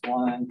minus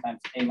 1 times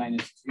k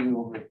minus 2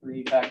 over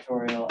 3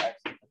 factorial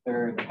x to the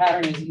third. The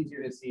pattern is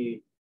easier to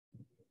see.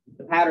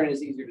 The pattern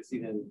is easier to see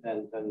than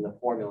the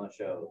formula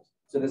shows.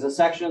 So there's a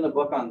section in the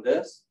book on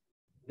this.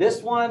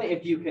 This one,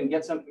 if you can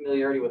get some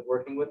familiarity with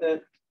working with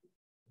it,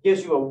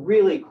 gives you a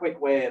really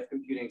quick way of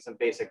computing some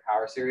basic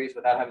power series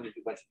without having to do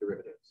a bunch of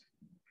derivatives.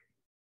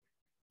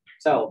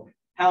 So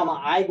how am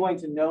I going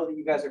to know that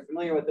you guys are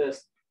familiar with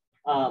this?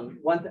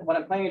 What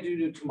I'm planning to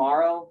do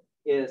tomorrow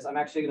is I'm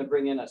actually going to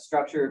bring in a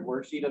structured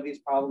worksheet of these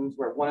problems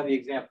where one of the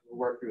examples we'll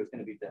work through is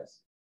going to be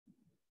this.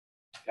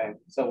 Okay,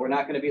 so we're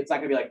not going to be, it's not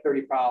going to be like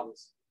 30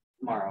 problems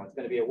tomorrow. It's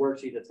going to be a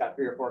worksheet that's got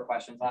 3 or 4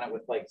 questions on it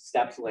with like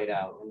steps laid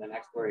out and then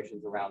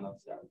explorations around those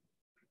steps.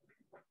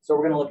 So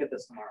we're going to look at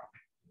this tomorrow.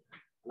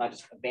 I'm not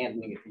just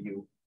abandoning it to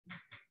you.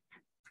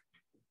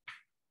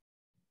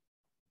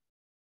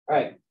 All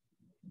right,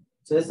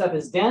 so this stuff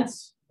is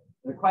dense.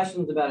 Are there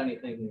questions about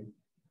anything here?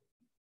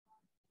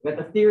 We got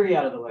the theory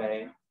out of the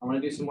way. I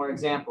want to do some more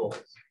examples.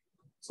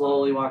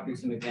 Slowly walk through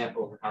some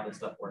examples of how this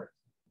stuff works,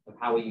 of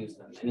how we use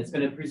them. And it's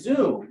going to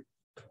presume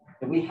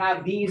that we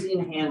have these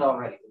in hand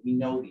already, that we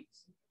know these.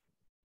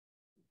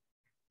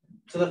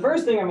 So the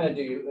first thing I'm going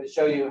to do is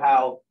show you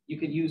how you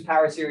could use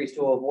power series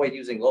to avoid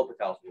using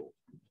L'Hopital's rule.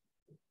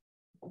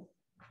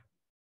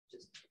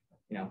 Just,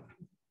 you know,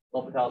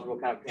 L'Hopital's rule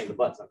kind of pain in the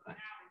butt sometimes.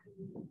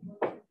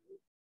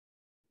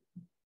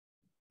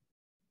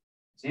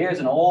 So here's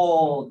an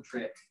old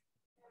trick.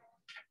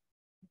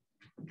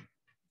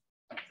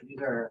 So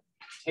these are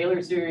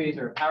Taylor series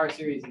or power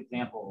series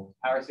examples,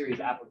 power series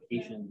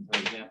applications or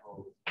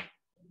examples.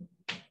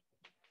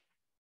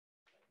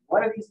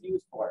 What are these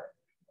used for?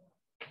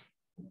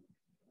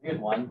 Here's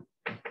one.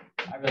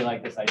 I really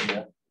like this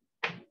idea.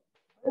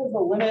 What is the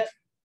limit?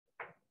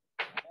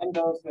 N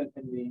goes to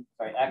infinity.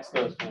 Sorry, x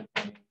goes to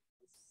infinity.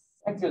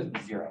 X goes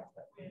to 0.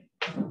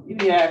 e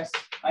to the x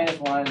minus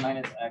 1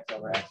 minus x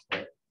over x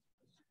squared.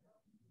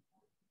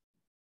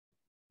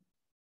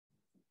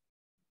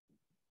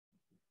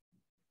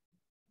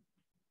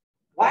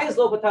 Why is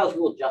L'Hopital's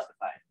rule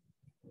justified?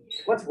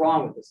 What's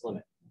wrong with this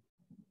limit?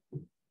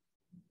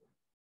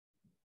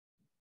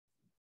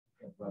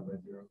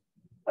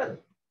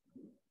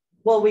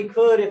 Well, we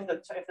could, if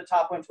the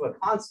top went to a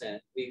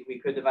constant, we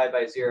could divide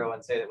by 0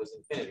 and say that was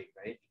infinity,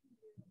 right?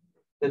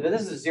 But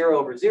this is 0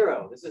 over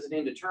 0. This is an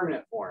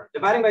indeterminate form.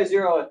 Dividing by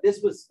 0, if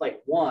this was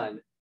like 1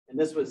 and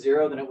this was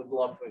 0, then it would go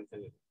up to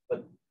infinity.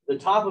 But the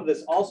top of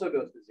this also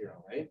goes to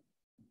 0, right?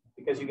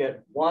 Because you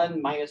get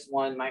 1 minus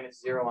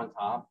 0 on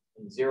top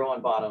and 0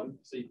 on bottom.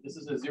 So this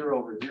is a 0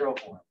 over 0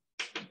 form.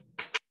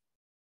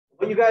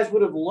 What you guys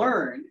would have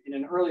learned in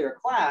an earlier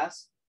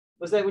class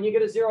was that when you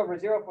get a 0 over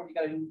 0 form, you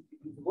got to use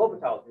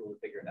L'Hopital's rule to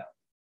figure it out.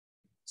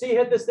 So you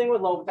hit this thing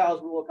with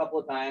L'Hopital's rule a couple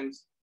of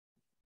times,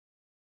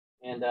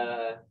 and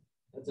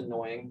that's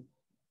annoying.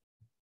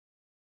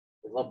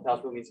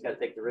 L'Hopital's rule means you got to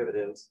take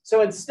derivatives.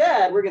 So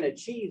instead, we're going to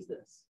cheese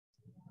this.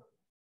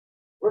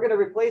 We're going to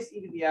replace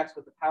e to the x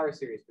with the power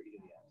series for e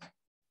to the x.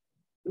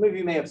 Some of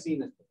you may have seen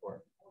this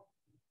before.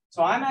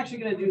 So I'm actually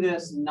going to do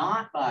this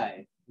not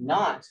by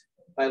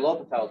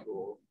L'Hopital's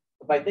rule,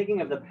 but by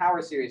thinking of the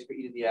power series for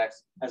e to the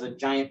x as a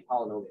giant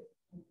polynomial.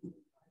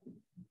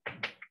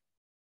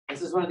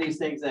 This is one of these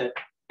things that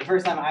the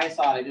first time I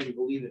saw it, I didn't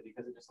believe it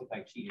because it just looked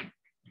like cheating.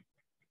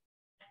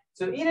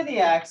 So e to the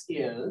x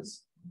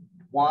is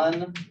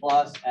 1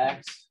 plus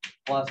x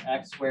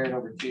squared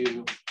over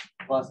 2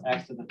 plus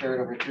x to the third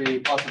over 3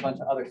 plus a bunch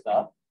of other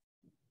stuff.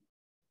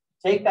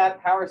 Take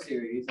that power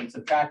series and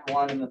subtract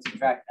 1 and then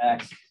subtract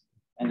x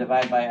and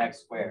divide by x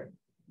squared.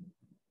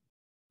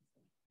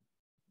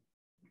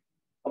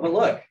 Oh, but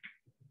look,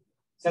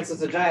 since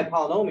it's a giant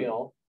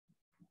polynomial,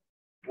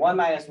 1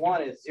 minus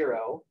 1 is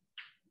 0.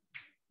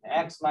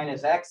 X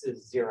minus x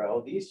is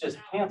 0. These just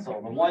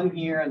cancel. The 1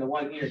 here and the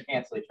 1 here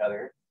cancel each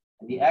other.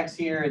 And the x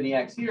here and the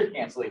x here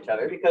cancel each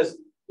other because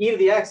e to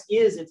the x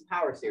is its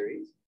power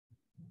series.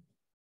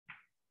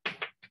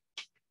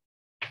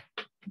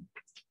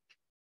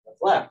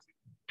 What's left?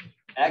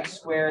 X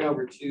squared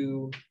over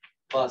 2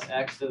 plus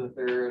x to the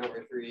third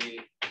over 3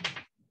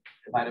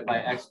 divided by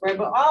x squared.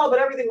 But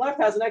everything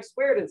left has an x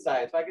squared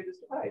inside, so I could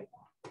just divide.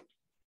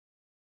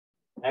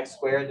 X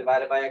squared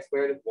divided by x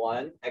squared is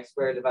 1. X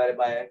squared divided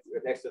by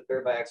x to the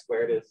third by x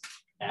squared is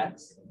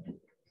x.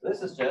 So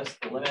this is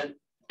just the limit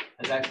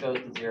as x goes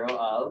to 0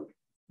 of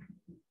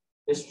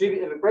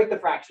distribute. Break the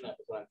fraction up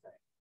is what I'm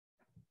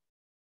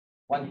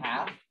saying.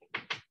 1/2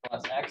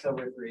 plus x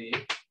over 3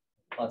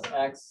 plus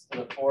x to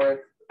the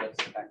fourth. That's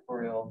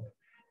factorial.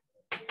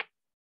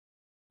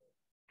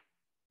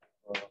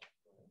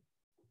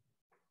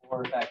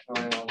 4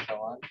 factorial and so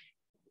on.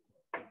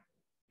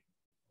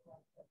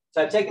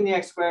 So I've taken the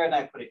x squared and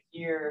I put it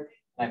here,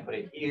 and I put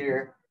it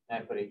here,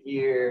 and I put it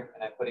here,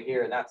 and I put it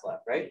here, and that's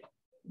left, right?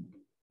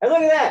 And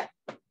look at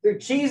that. Through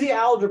cheesy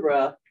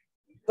algebra,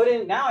 put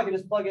in, now I can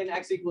just plug in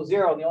x equals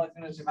 0, and the only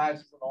thing that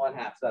survives is the 1/2,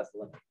 so that's the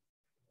limit.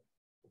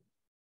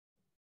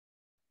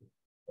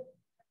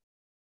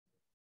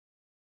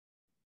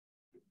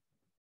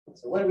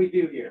 So what do we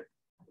do here?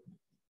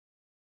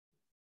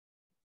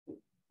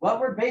 What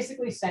we're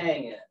basically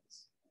saying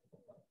is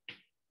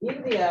e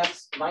to the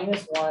x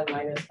minus 1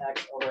 minus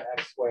x over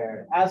x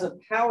squared as a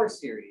power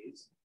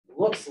series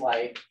looks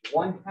like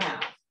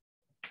 1/2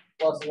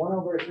 plus 1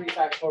 over 3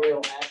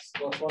 factorial x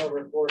plus 1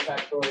 over 4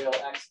 factorial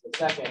x to the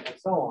second, and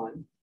so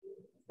on.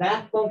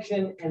 That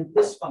function and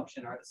this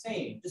function are the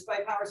same just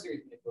by power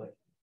series manipulation.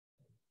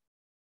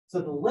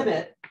 So the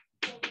limit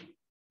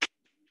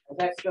as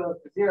x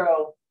goes to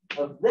 0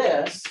 of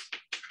this,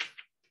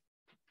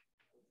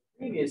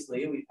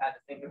 previously we've had to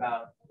think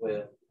about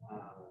with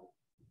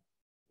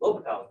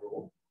L'Hopital's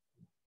rule.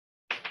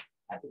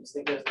 I can just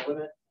think as the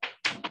limit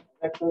of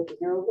x goes to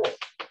 0 of this.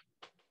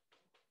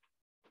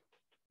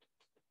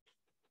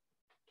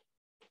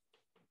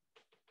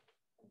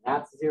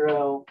 That's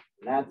 0,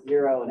 and that's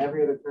 0, and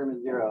every other term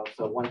is 0,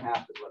 so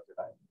 1/2 is what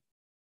survives.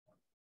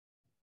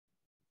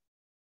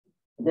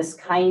 This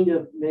kind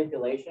of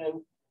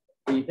manipulation,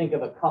 where you think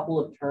of a couple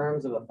of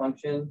terms of a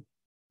function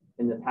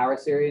in the power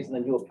series and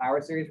then do a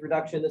power series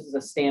reduction, this is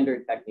a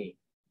standard technique.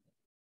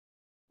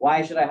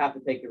 Why should I have to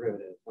take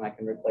derivatives when I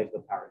can replace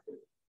with power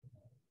series?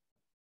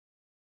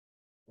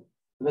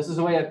 So this is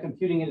a way of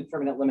computing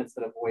indeterminate limits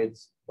that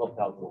avoids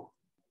L'Hopital's rule.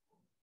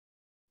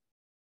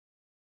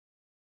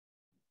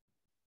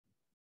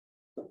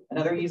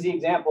 Another easy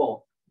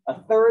example,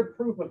 a third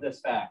proof of this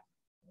fact.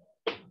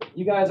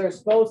 You guys are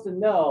supposed to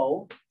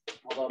know,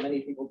 although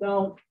many people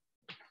don't,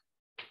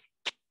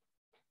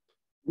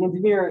 the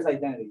engineer's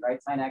identity,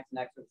 right? Sine x and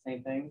x are the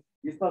same thing.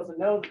 You're supposed to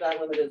know that that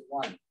limit is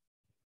 1.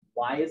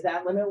 Why is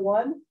that limit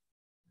 1?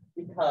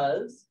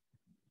 Because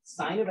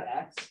sine of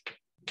x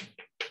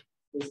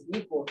is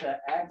equal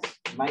to x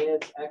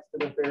minus x to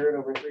the third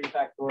over 3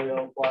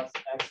 factorial plus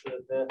x to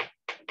the 5th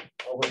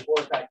over 4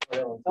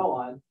 factorial and so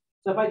on.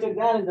 So if I took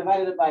that and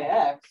divided it by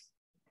x,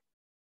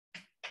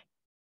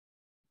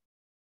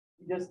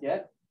 you just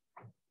get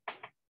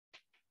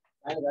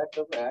sine of x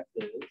over x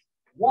is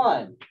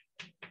 1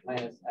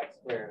 minus x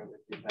squared over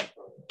 3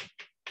 factorial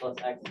plus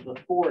x to the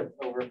 4th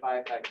over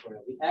 5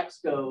 factorial. The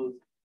x goes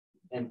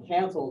and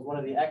cancels one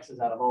of the x's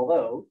out of all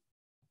those.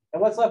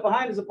 And what's left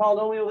behind is a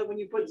polynomial that when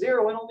you put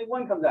 0 in, only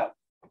 1 comes out.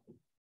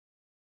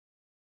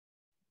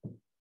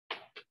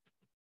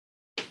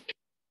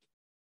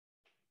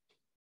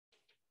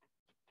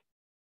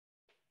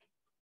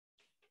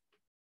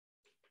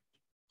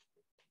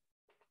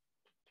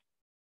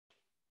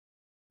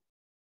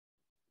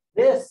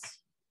 This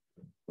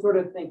sort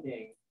of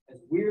thinking, as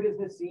weird as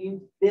this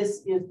seems,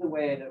 this is the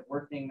way that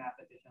working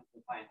mathematicians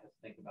and scientists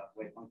think about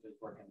the way functions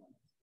work in limits.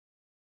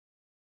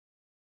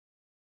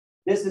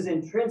 This is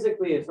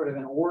intrinsically a sort of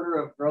an order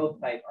of growth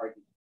type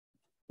argument.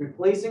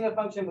 Replacing a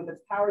function with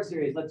its power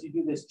series lets you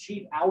do this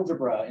cheap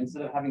algebra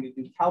instead of having to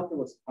do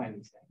calculus to find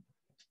these things.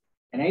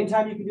 And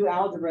anytime you can do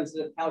algebra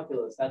instead of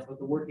calculus, that's what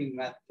the working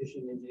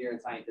mathematician, engineer,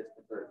 and scientist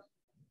prefers.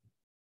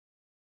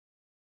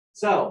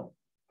 So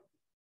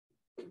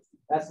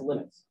that's the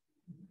limits.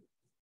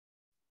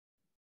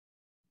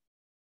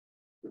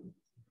 So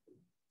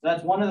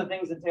that's one of the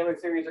things that Taylor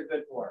series are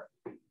good for.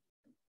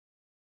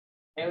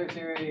 Taylor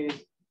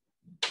series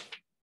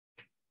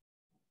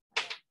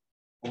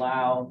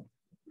allow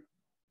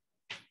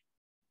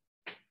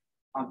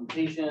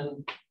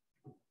computation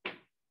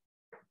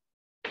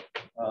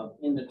of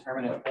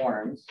indeterminate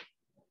forms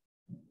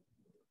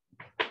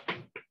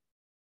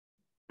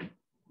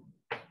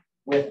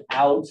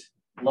without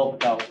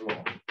L'Hopital's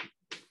rule.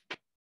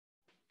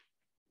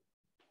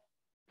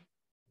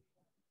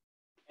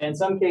 And in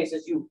some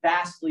cases, you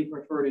vastly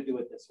prefer to do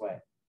it this way.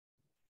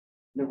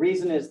 The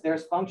reason is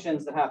there's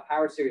functions that have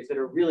power series that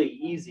are really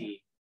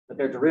easy, but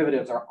their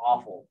derivatives are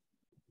awful.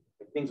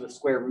 Like things with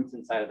square roots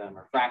inside of them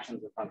or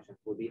fractions of functions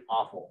would be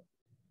awful.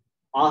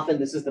 Often,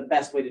 this is the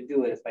best way to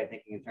do it is by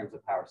thinking in terms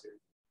of power series.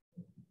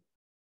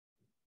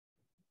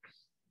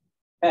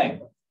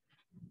 Okay.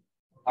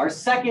 Our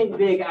second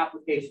big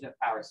application of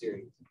power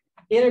series,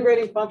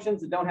 integrating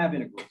functions that don't have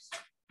integrals.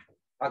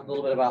 Talked a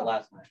little bit about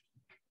last night.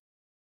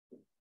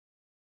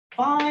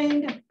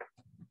 Find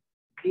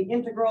the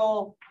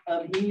integral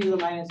of e to the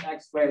minus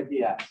x squared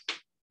dx.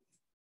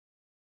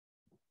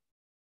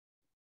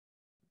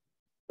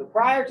 So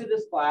prior to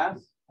this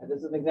class, and this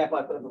is an example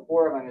I put up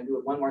before, but I'm going to do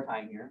it one more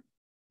time here.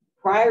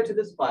 Prior to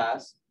this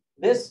class,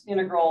 this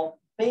integral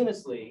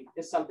famously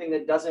is something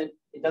that doesn't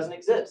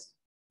exist.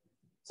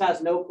 It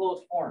has no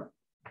closed form,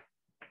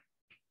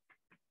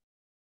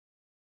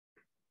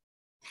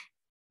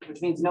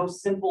 which means no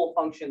simple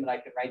function that I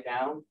can write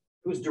down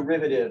whose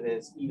derivative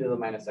is e to the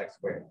minus x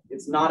squared.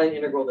 It's not an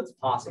integral that's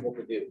possible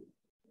to do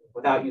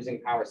without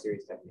using power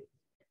series technique.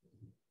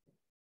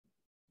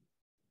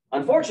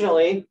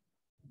 Unfortunately,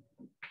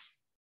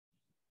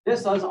 this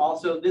is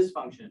also this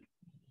function,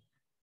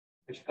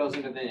 which goes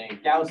into the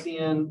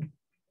Gaussian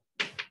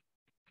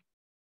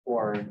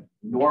or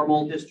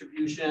normal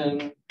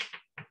distribution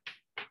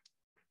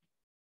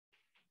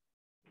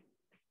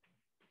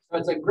So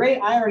it's a great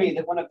irony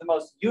that one of the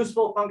most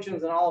useful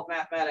functions in all of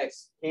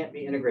mathematics can't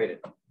be integrated,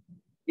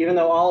 even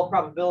though all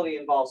probability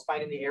involves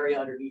finding the area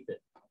underneath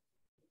it.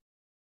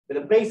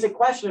 But the basic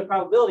question of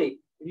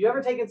probability, have you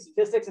ever taken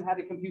statistics and had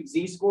to compute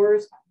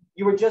z-scores?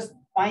 You were just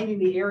finding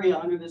the area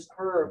under this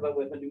curve, but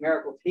with a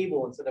numerical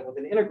table instead of with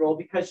an integral,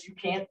 because you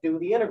can't do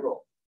the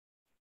integral.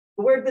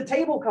 But where did the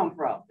table come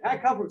from? It had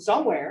to come from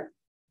somewhere.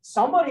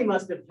 Somebody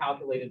must have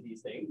calculated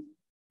these things.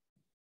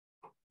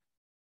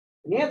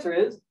 And the answer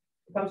is,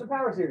 it comes from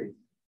power series.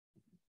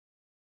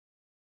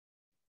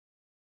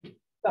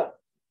 So,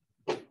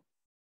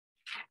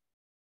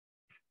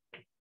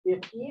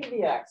 if e to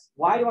the x,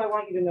 why do I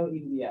want you to know e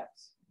to the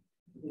x?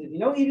 Because if you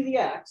know e to the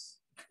x,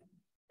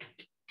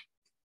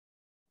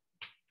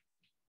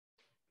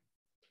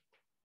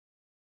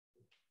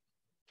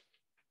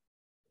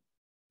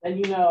 then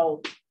you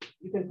know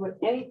you can put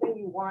anything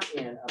you want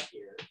in up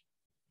here.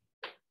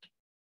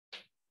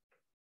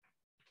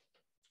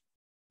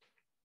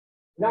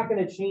 You're not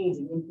going to change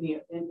an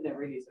infinite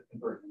radius of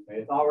conversion. Right?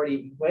 It's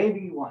already whatever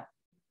you want.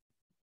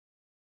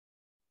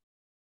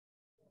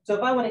 So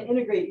if I want to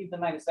integrate e to the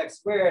minus x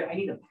squared, I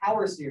need a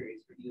power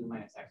series for e to the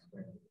minus x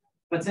squared.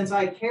 But since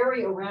I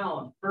carry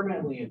around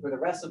permanently and for the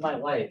rest of my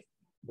life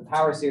the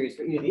power series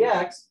for e to the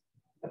x,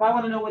 if I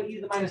want to know what e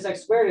to the minus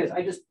x squared is,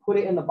 I just put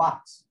it in the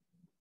box.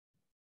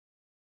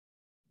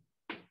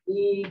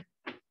 E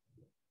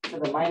to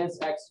the minus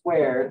x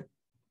squared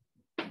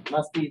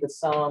must be the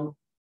sum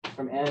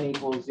from n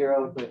equals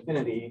 0 to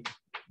infinity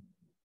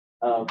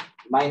of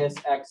minus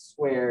x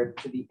squared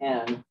to the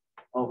n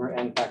over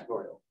n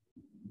factorial.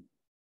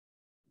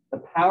 The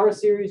power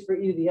series for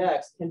e to the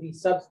x can be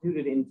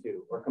substituted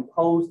into or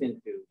composed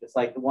into, just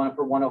like the one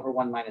for 1 over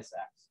 1 minus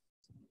x.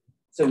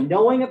 So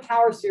knowing a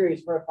power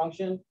series for a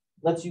function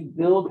lets you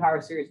build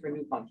power series for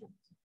new functions,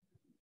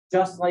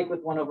 just like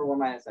with 1 over 1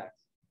 minus x.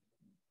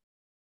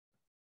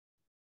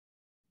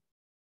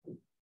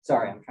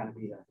 Sorry, I'm trying to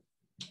be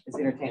as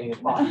entertaining as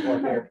possible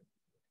here.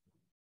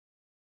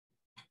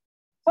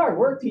 Sorry,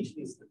 we're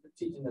teaching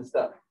this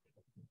stuff.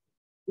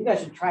 You guys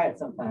should try it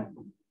sometime.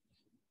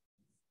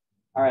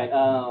 All right,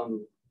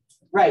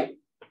 right.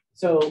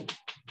 So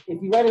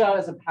if you write it out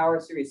as a power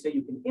series so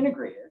you can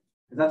integrate it,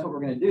 because that's what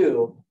we're going to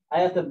do,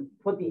 I have to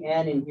put the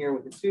n in here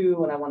with the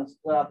 2, and I want to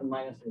split out the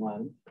minus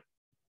 1.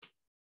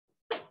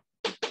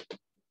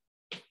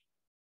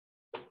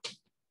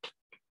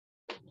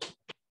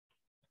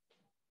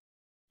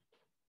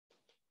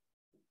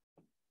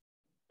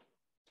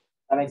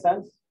 That makes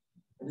sense?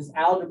 I just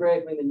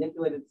algebraically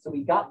manipulated. So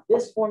we got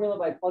this formula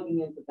by plugging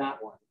into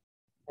that one.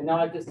 And now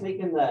I've just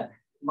taken the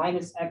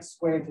minus x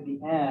squared to the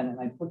n, and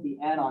I put the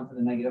n onto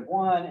the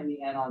 -1 and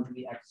the n onto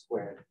the x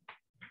squared.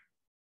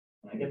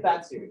 And I get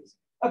that series.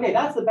 Okay,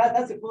 that's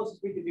the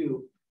closest we could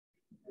do.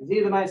 E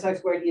to the minus x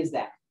squared is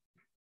that.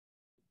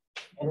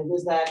 And it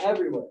is that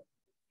everywhere.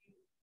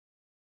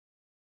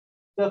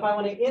 So if I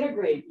want to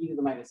integrate e to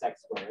the minus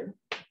x squared,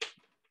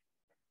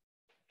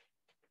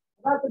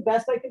 about the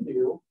best I can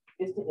do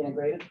is to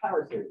integrate its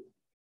power series.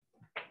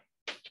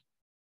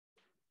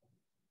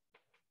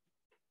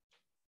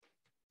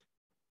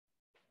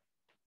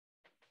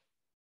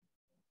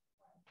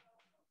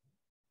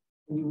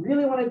 And you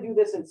really want to do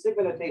this in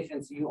sigma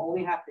notation, so you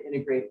only have to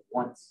integrate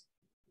once.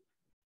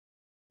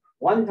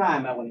 One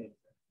time I want to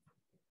integrate.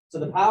 So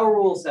the power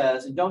rule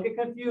says, and don't get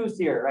confused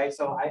here, right?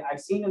 So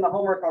I've seen in the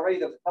homework already,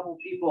 there's a couple of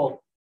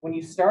people, when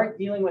you start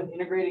dealing with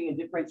integrating and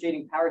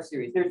differentiating power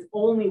series, there's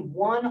only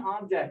one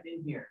object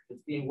in here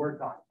that's being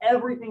worked on.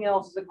 Everything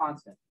else is a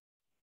constant.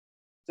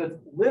 So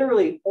it's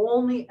literally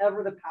only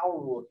ever the power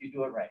rule if you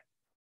do it right.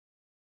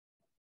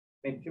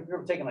 I mean, if you've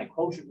ever taken like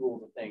quotient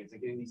rules of things,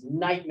 like getting these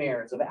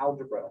nightmares of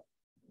algebra,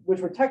 which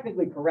were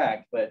technically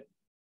correct, but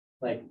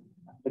like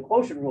the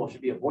quotient rule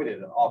should be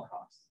avoided at all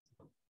costs.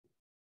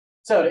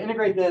 So to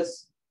integrate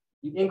this,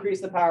 you increase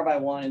the power by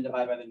 1 and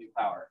divide by the new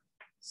power.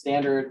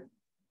 Standard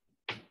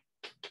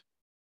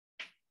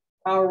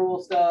power rule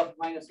stuff,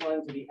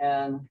 -1 to the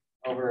n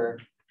over,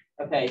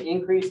 okay,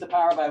 increase the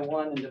power by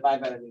 1 and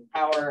divide by the new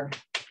power.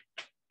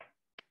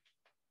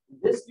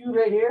 This dude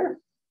right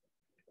here,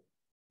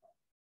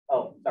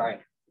 oh, sorry,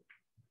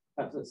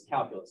 that's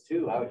calculus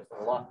 2. I would just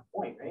have lost the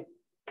point, right?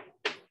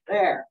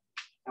 There,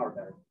 now we're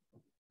better.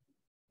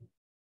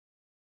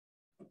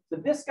 So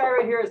this guy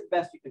right here is the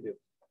best you can do.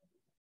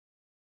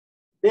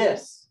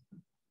 This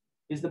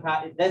is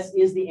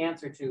the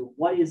answer to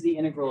what is the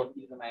integral of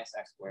e to the minus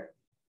x squared.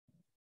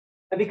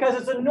 And because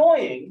it's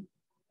annoying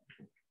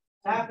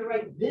to have to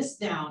write this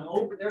down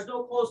over, there's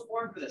no closed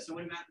form for this. So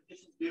when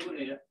mathematicians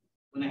do,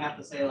 when they have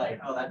to say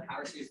like, oh, that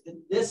power series,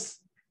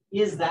 this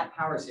is that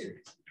power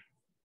series.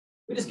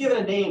 We just give it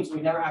a name so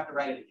we never have to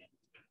write it again.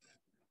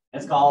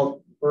 It's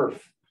called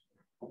ERF.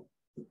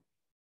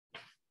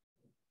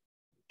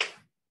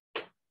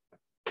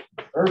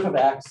 ERF of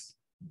x.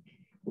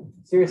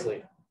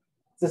 Seriously,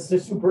 this is a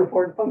super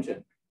important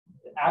function.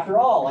 After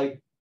all,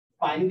 like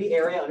finding the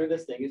area under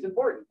this thing is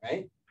important,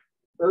 right?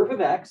 ERF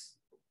of x,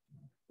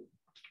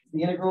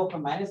 the integral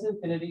from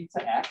 -infinity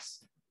to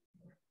x,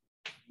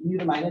 e to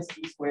the minus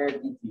t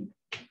squared dt.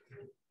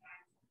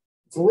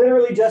 It's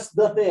literally just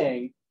the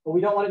thing, but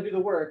we don't want to do the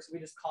work, so we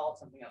just call it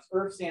something else.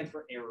 ERF stands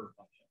for error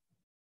function.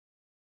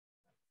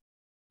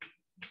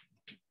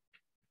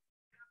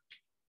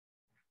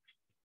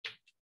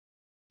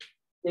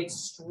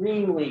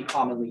 Extremely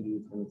commonly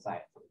used in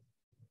science,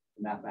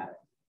 in mathematics,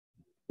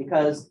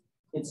 because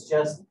it's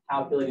just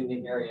calculating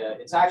the area.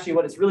 It's actually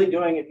what it's really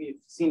doing. If you've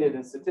seen it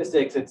in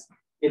statistics,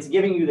 it's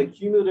giving you the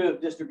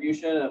cumulative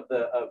distribution of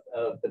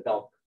the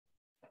bell curve.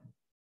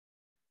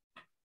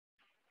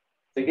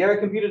 So if you ever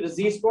computed a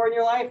z-score in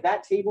your life,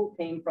 that table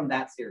came from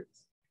that series.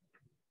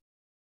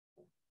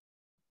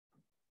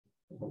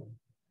 And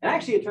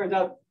actually, it turns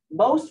out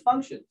most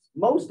functions,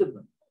 most of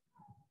them,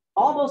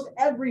 almost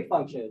every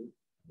function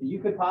that you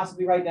could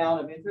possibly write down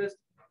of interest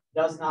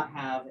does not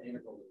have an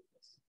integral like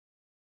this.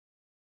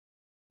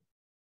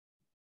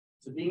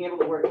 So being able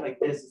to work like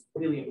this is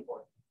really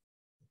important.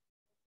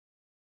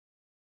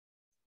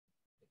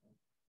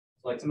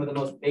 So like some of the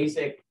most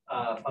basic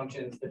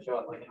functions that show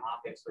up like in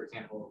optics, for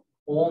example,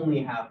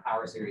 only have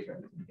power series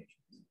representations.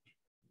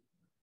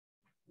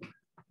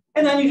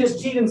 And then you just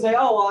cheat and say,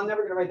 oh, well, I'm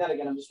never going to write that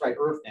again. I'm just write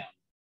ERF down,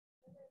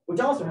 which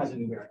also has a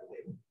numerical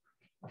table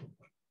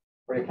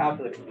where your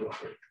calculator can do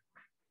it.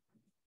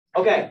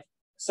 Okay,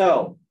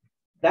 so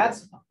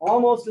that's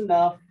almost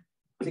enough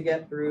to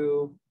get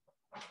through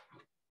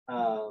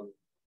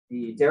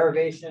the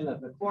derivation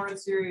of the Maclaurin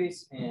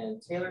series and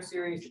Taylor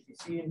series that you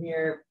see in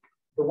here.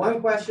 The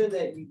one question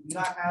that you do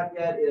not have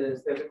yet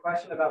is there's a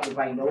question about the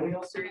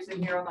binomial series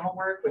in here on the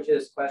homework, which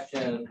is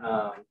question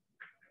 9,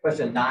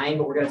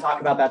 but we're going to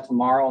talk about that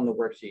tomorrow on the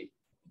worksheet.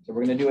 So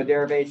we're going to do a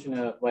derivation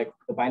of like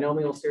the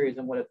binomial series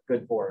and what it's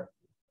good for.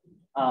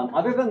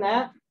 Other than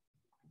that,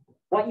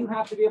 what you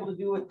have to be able to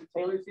do with the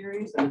Taylor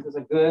series, and this is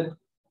a good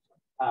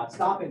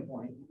stopping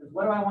point, because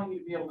what do I want you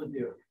to be able to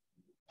do?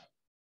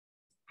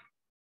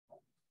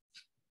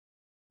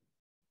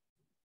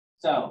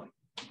 So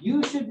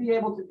you should be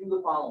able to do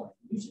the following.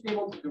 You should be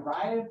able to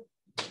derive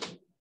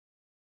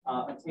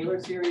a Taylor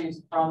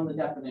series from the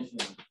definition.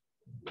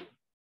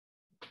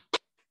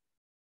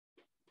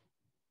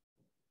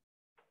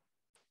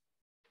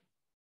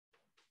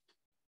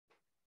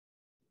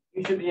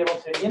 You should be able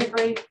to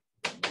integrate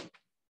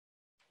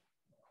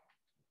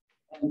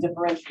and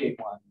differentiate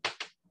one.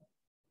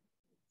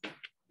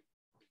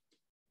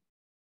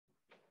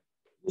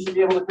 You should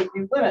be able to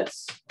compute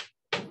limits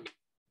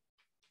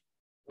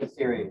with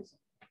series.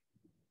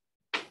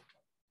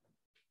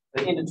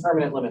 The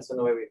indeterminate limits in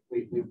the way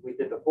we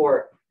did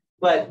before.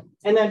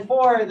 And then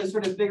 4, the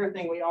sort of bigger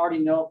thing we already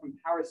know from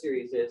power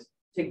series is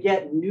to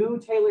get new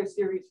Taylor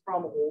series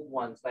from old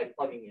ones by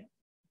plugging in.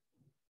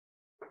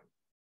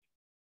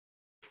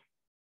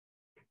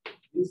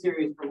 New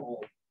series from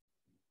old.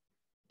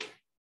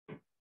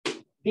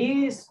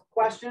 These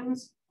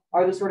questions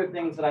are the sort of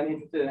things that I'm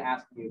interested in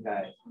asking you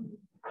guys.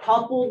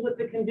 Coupled with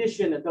the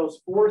condition that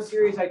those 4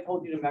 series I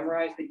told you to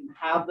memorize, that you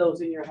have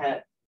those in your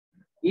head.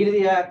 E to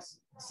the x,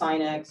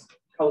 sine x,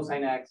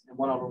 cosine x, and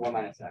 1 over 1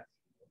 minus x.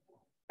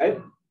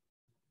 Right?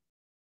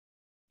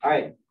 All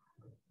right.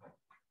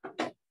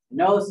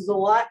 No, this is a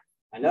lot.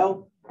 I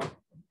know.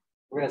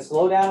 We're going to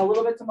slow down a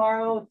little bit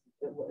tomorrow.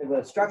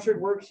 A structured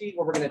worksheet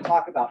where we're going to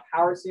talk about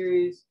power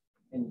series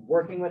and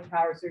working with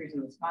power series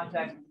in this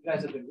context. You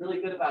guys have been really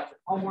good about your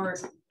homework.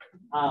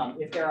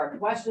 If there are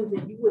questions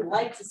that you would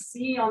like to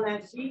see on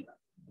that sheet,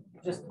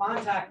 just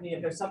contact me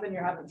if there's something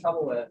you're having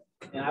trouble with,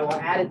 and I will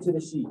add it to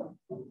the sheet.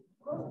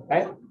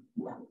 Okay?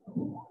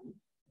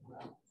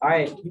 All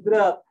right, keep it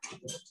up.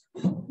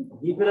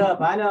 Keep it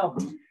up. I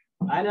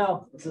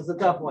know. This is a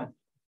tough one.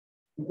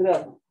 Keep it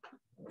up.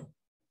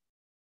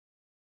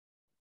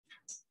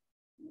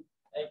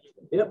 Thank you.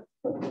 Yep.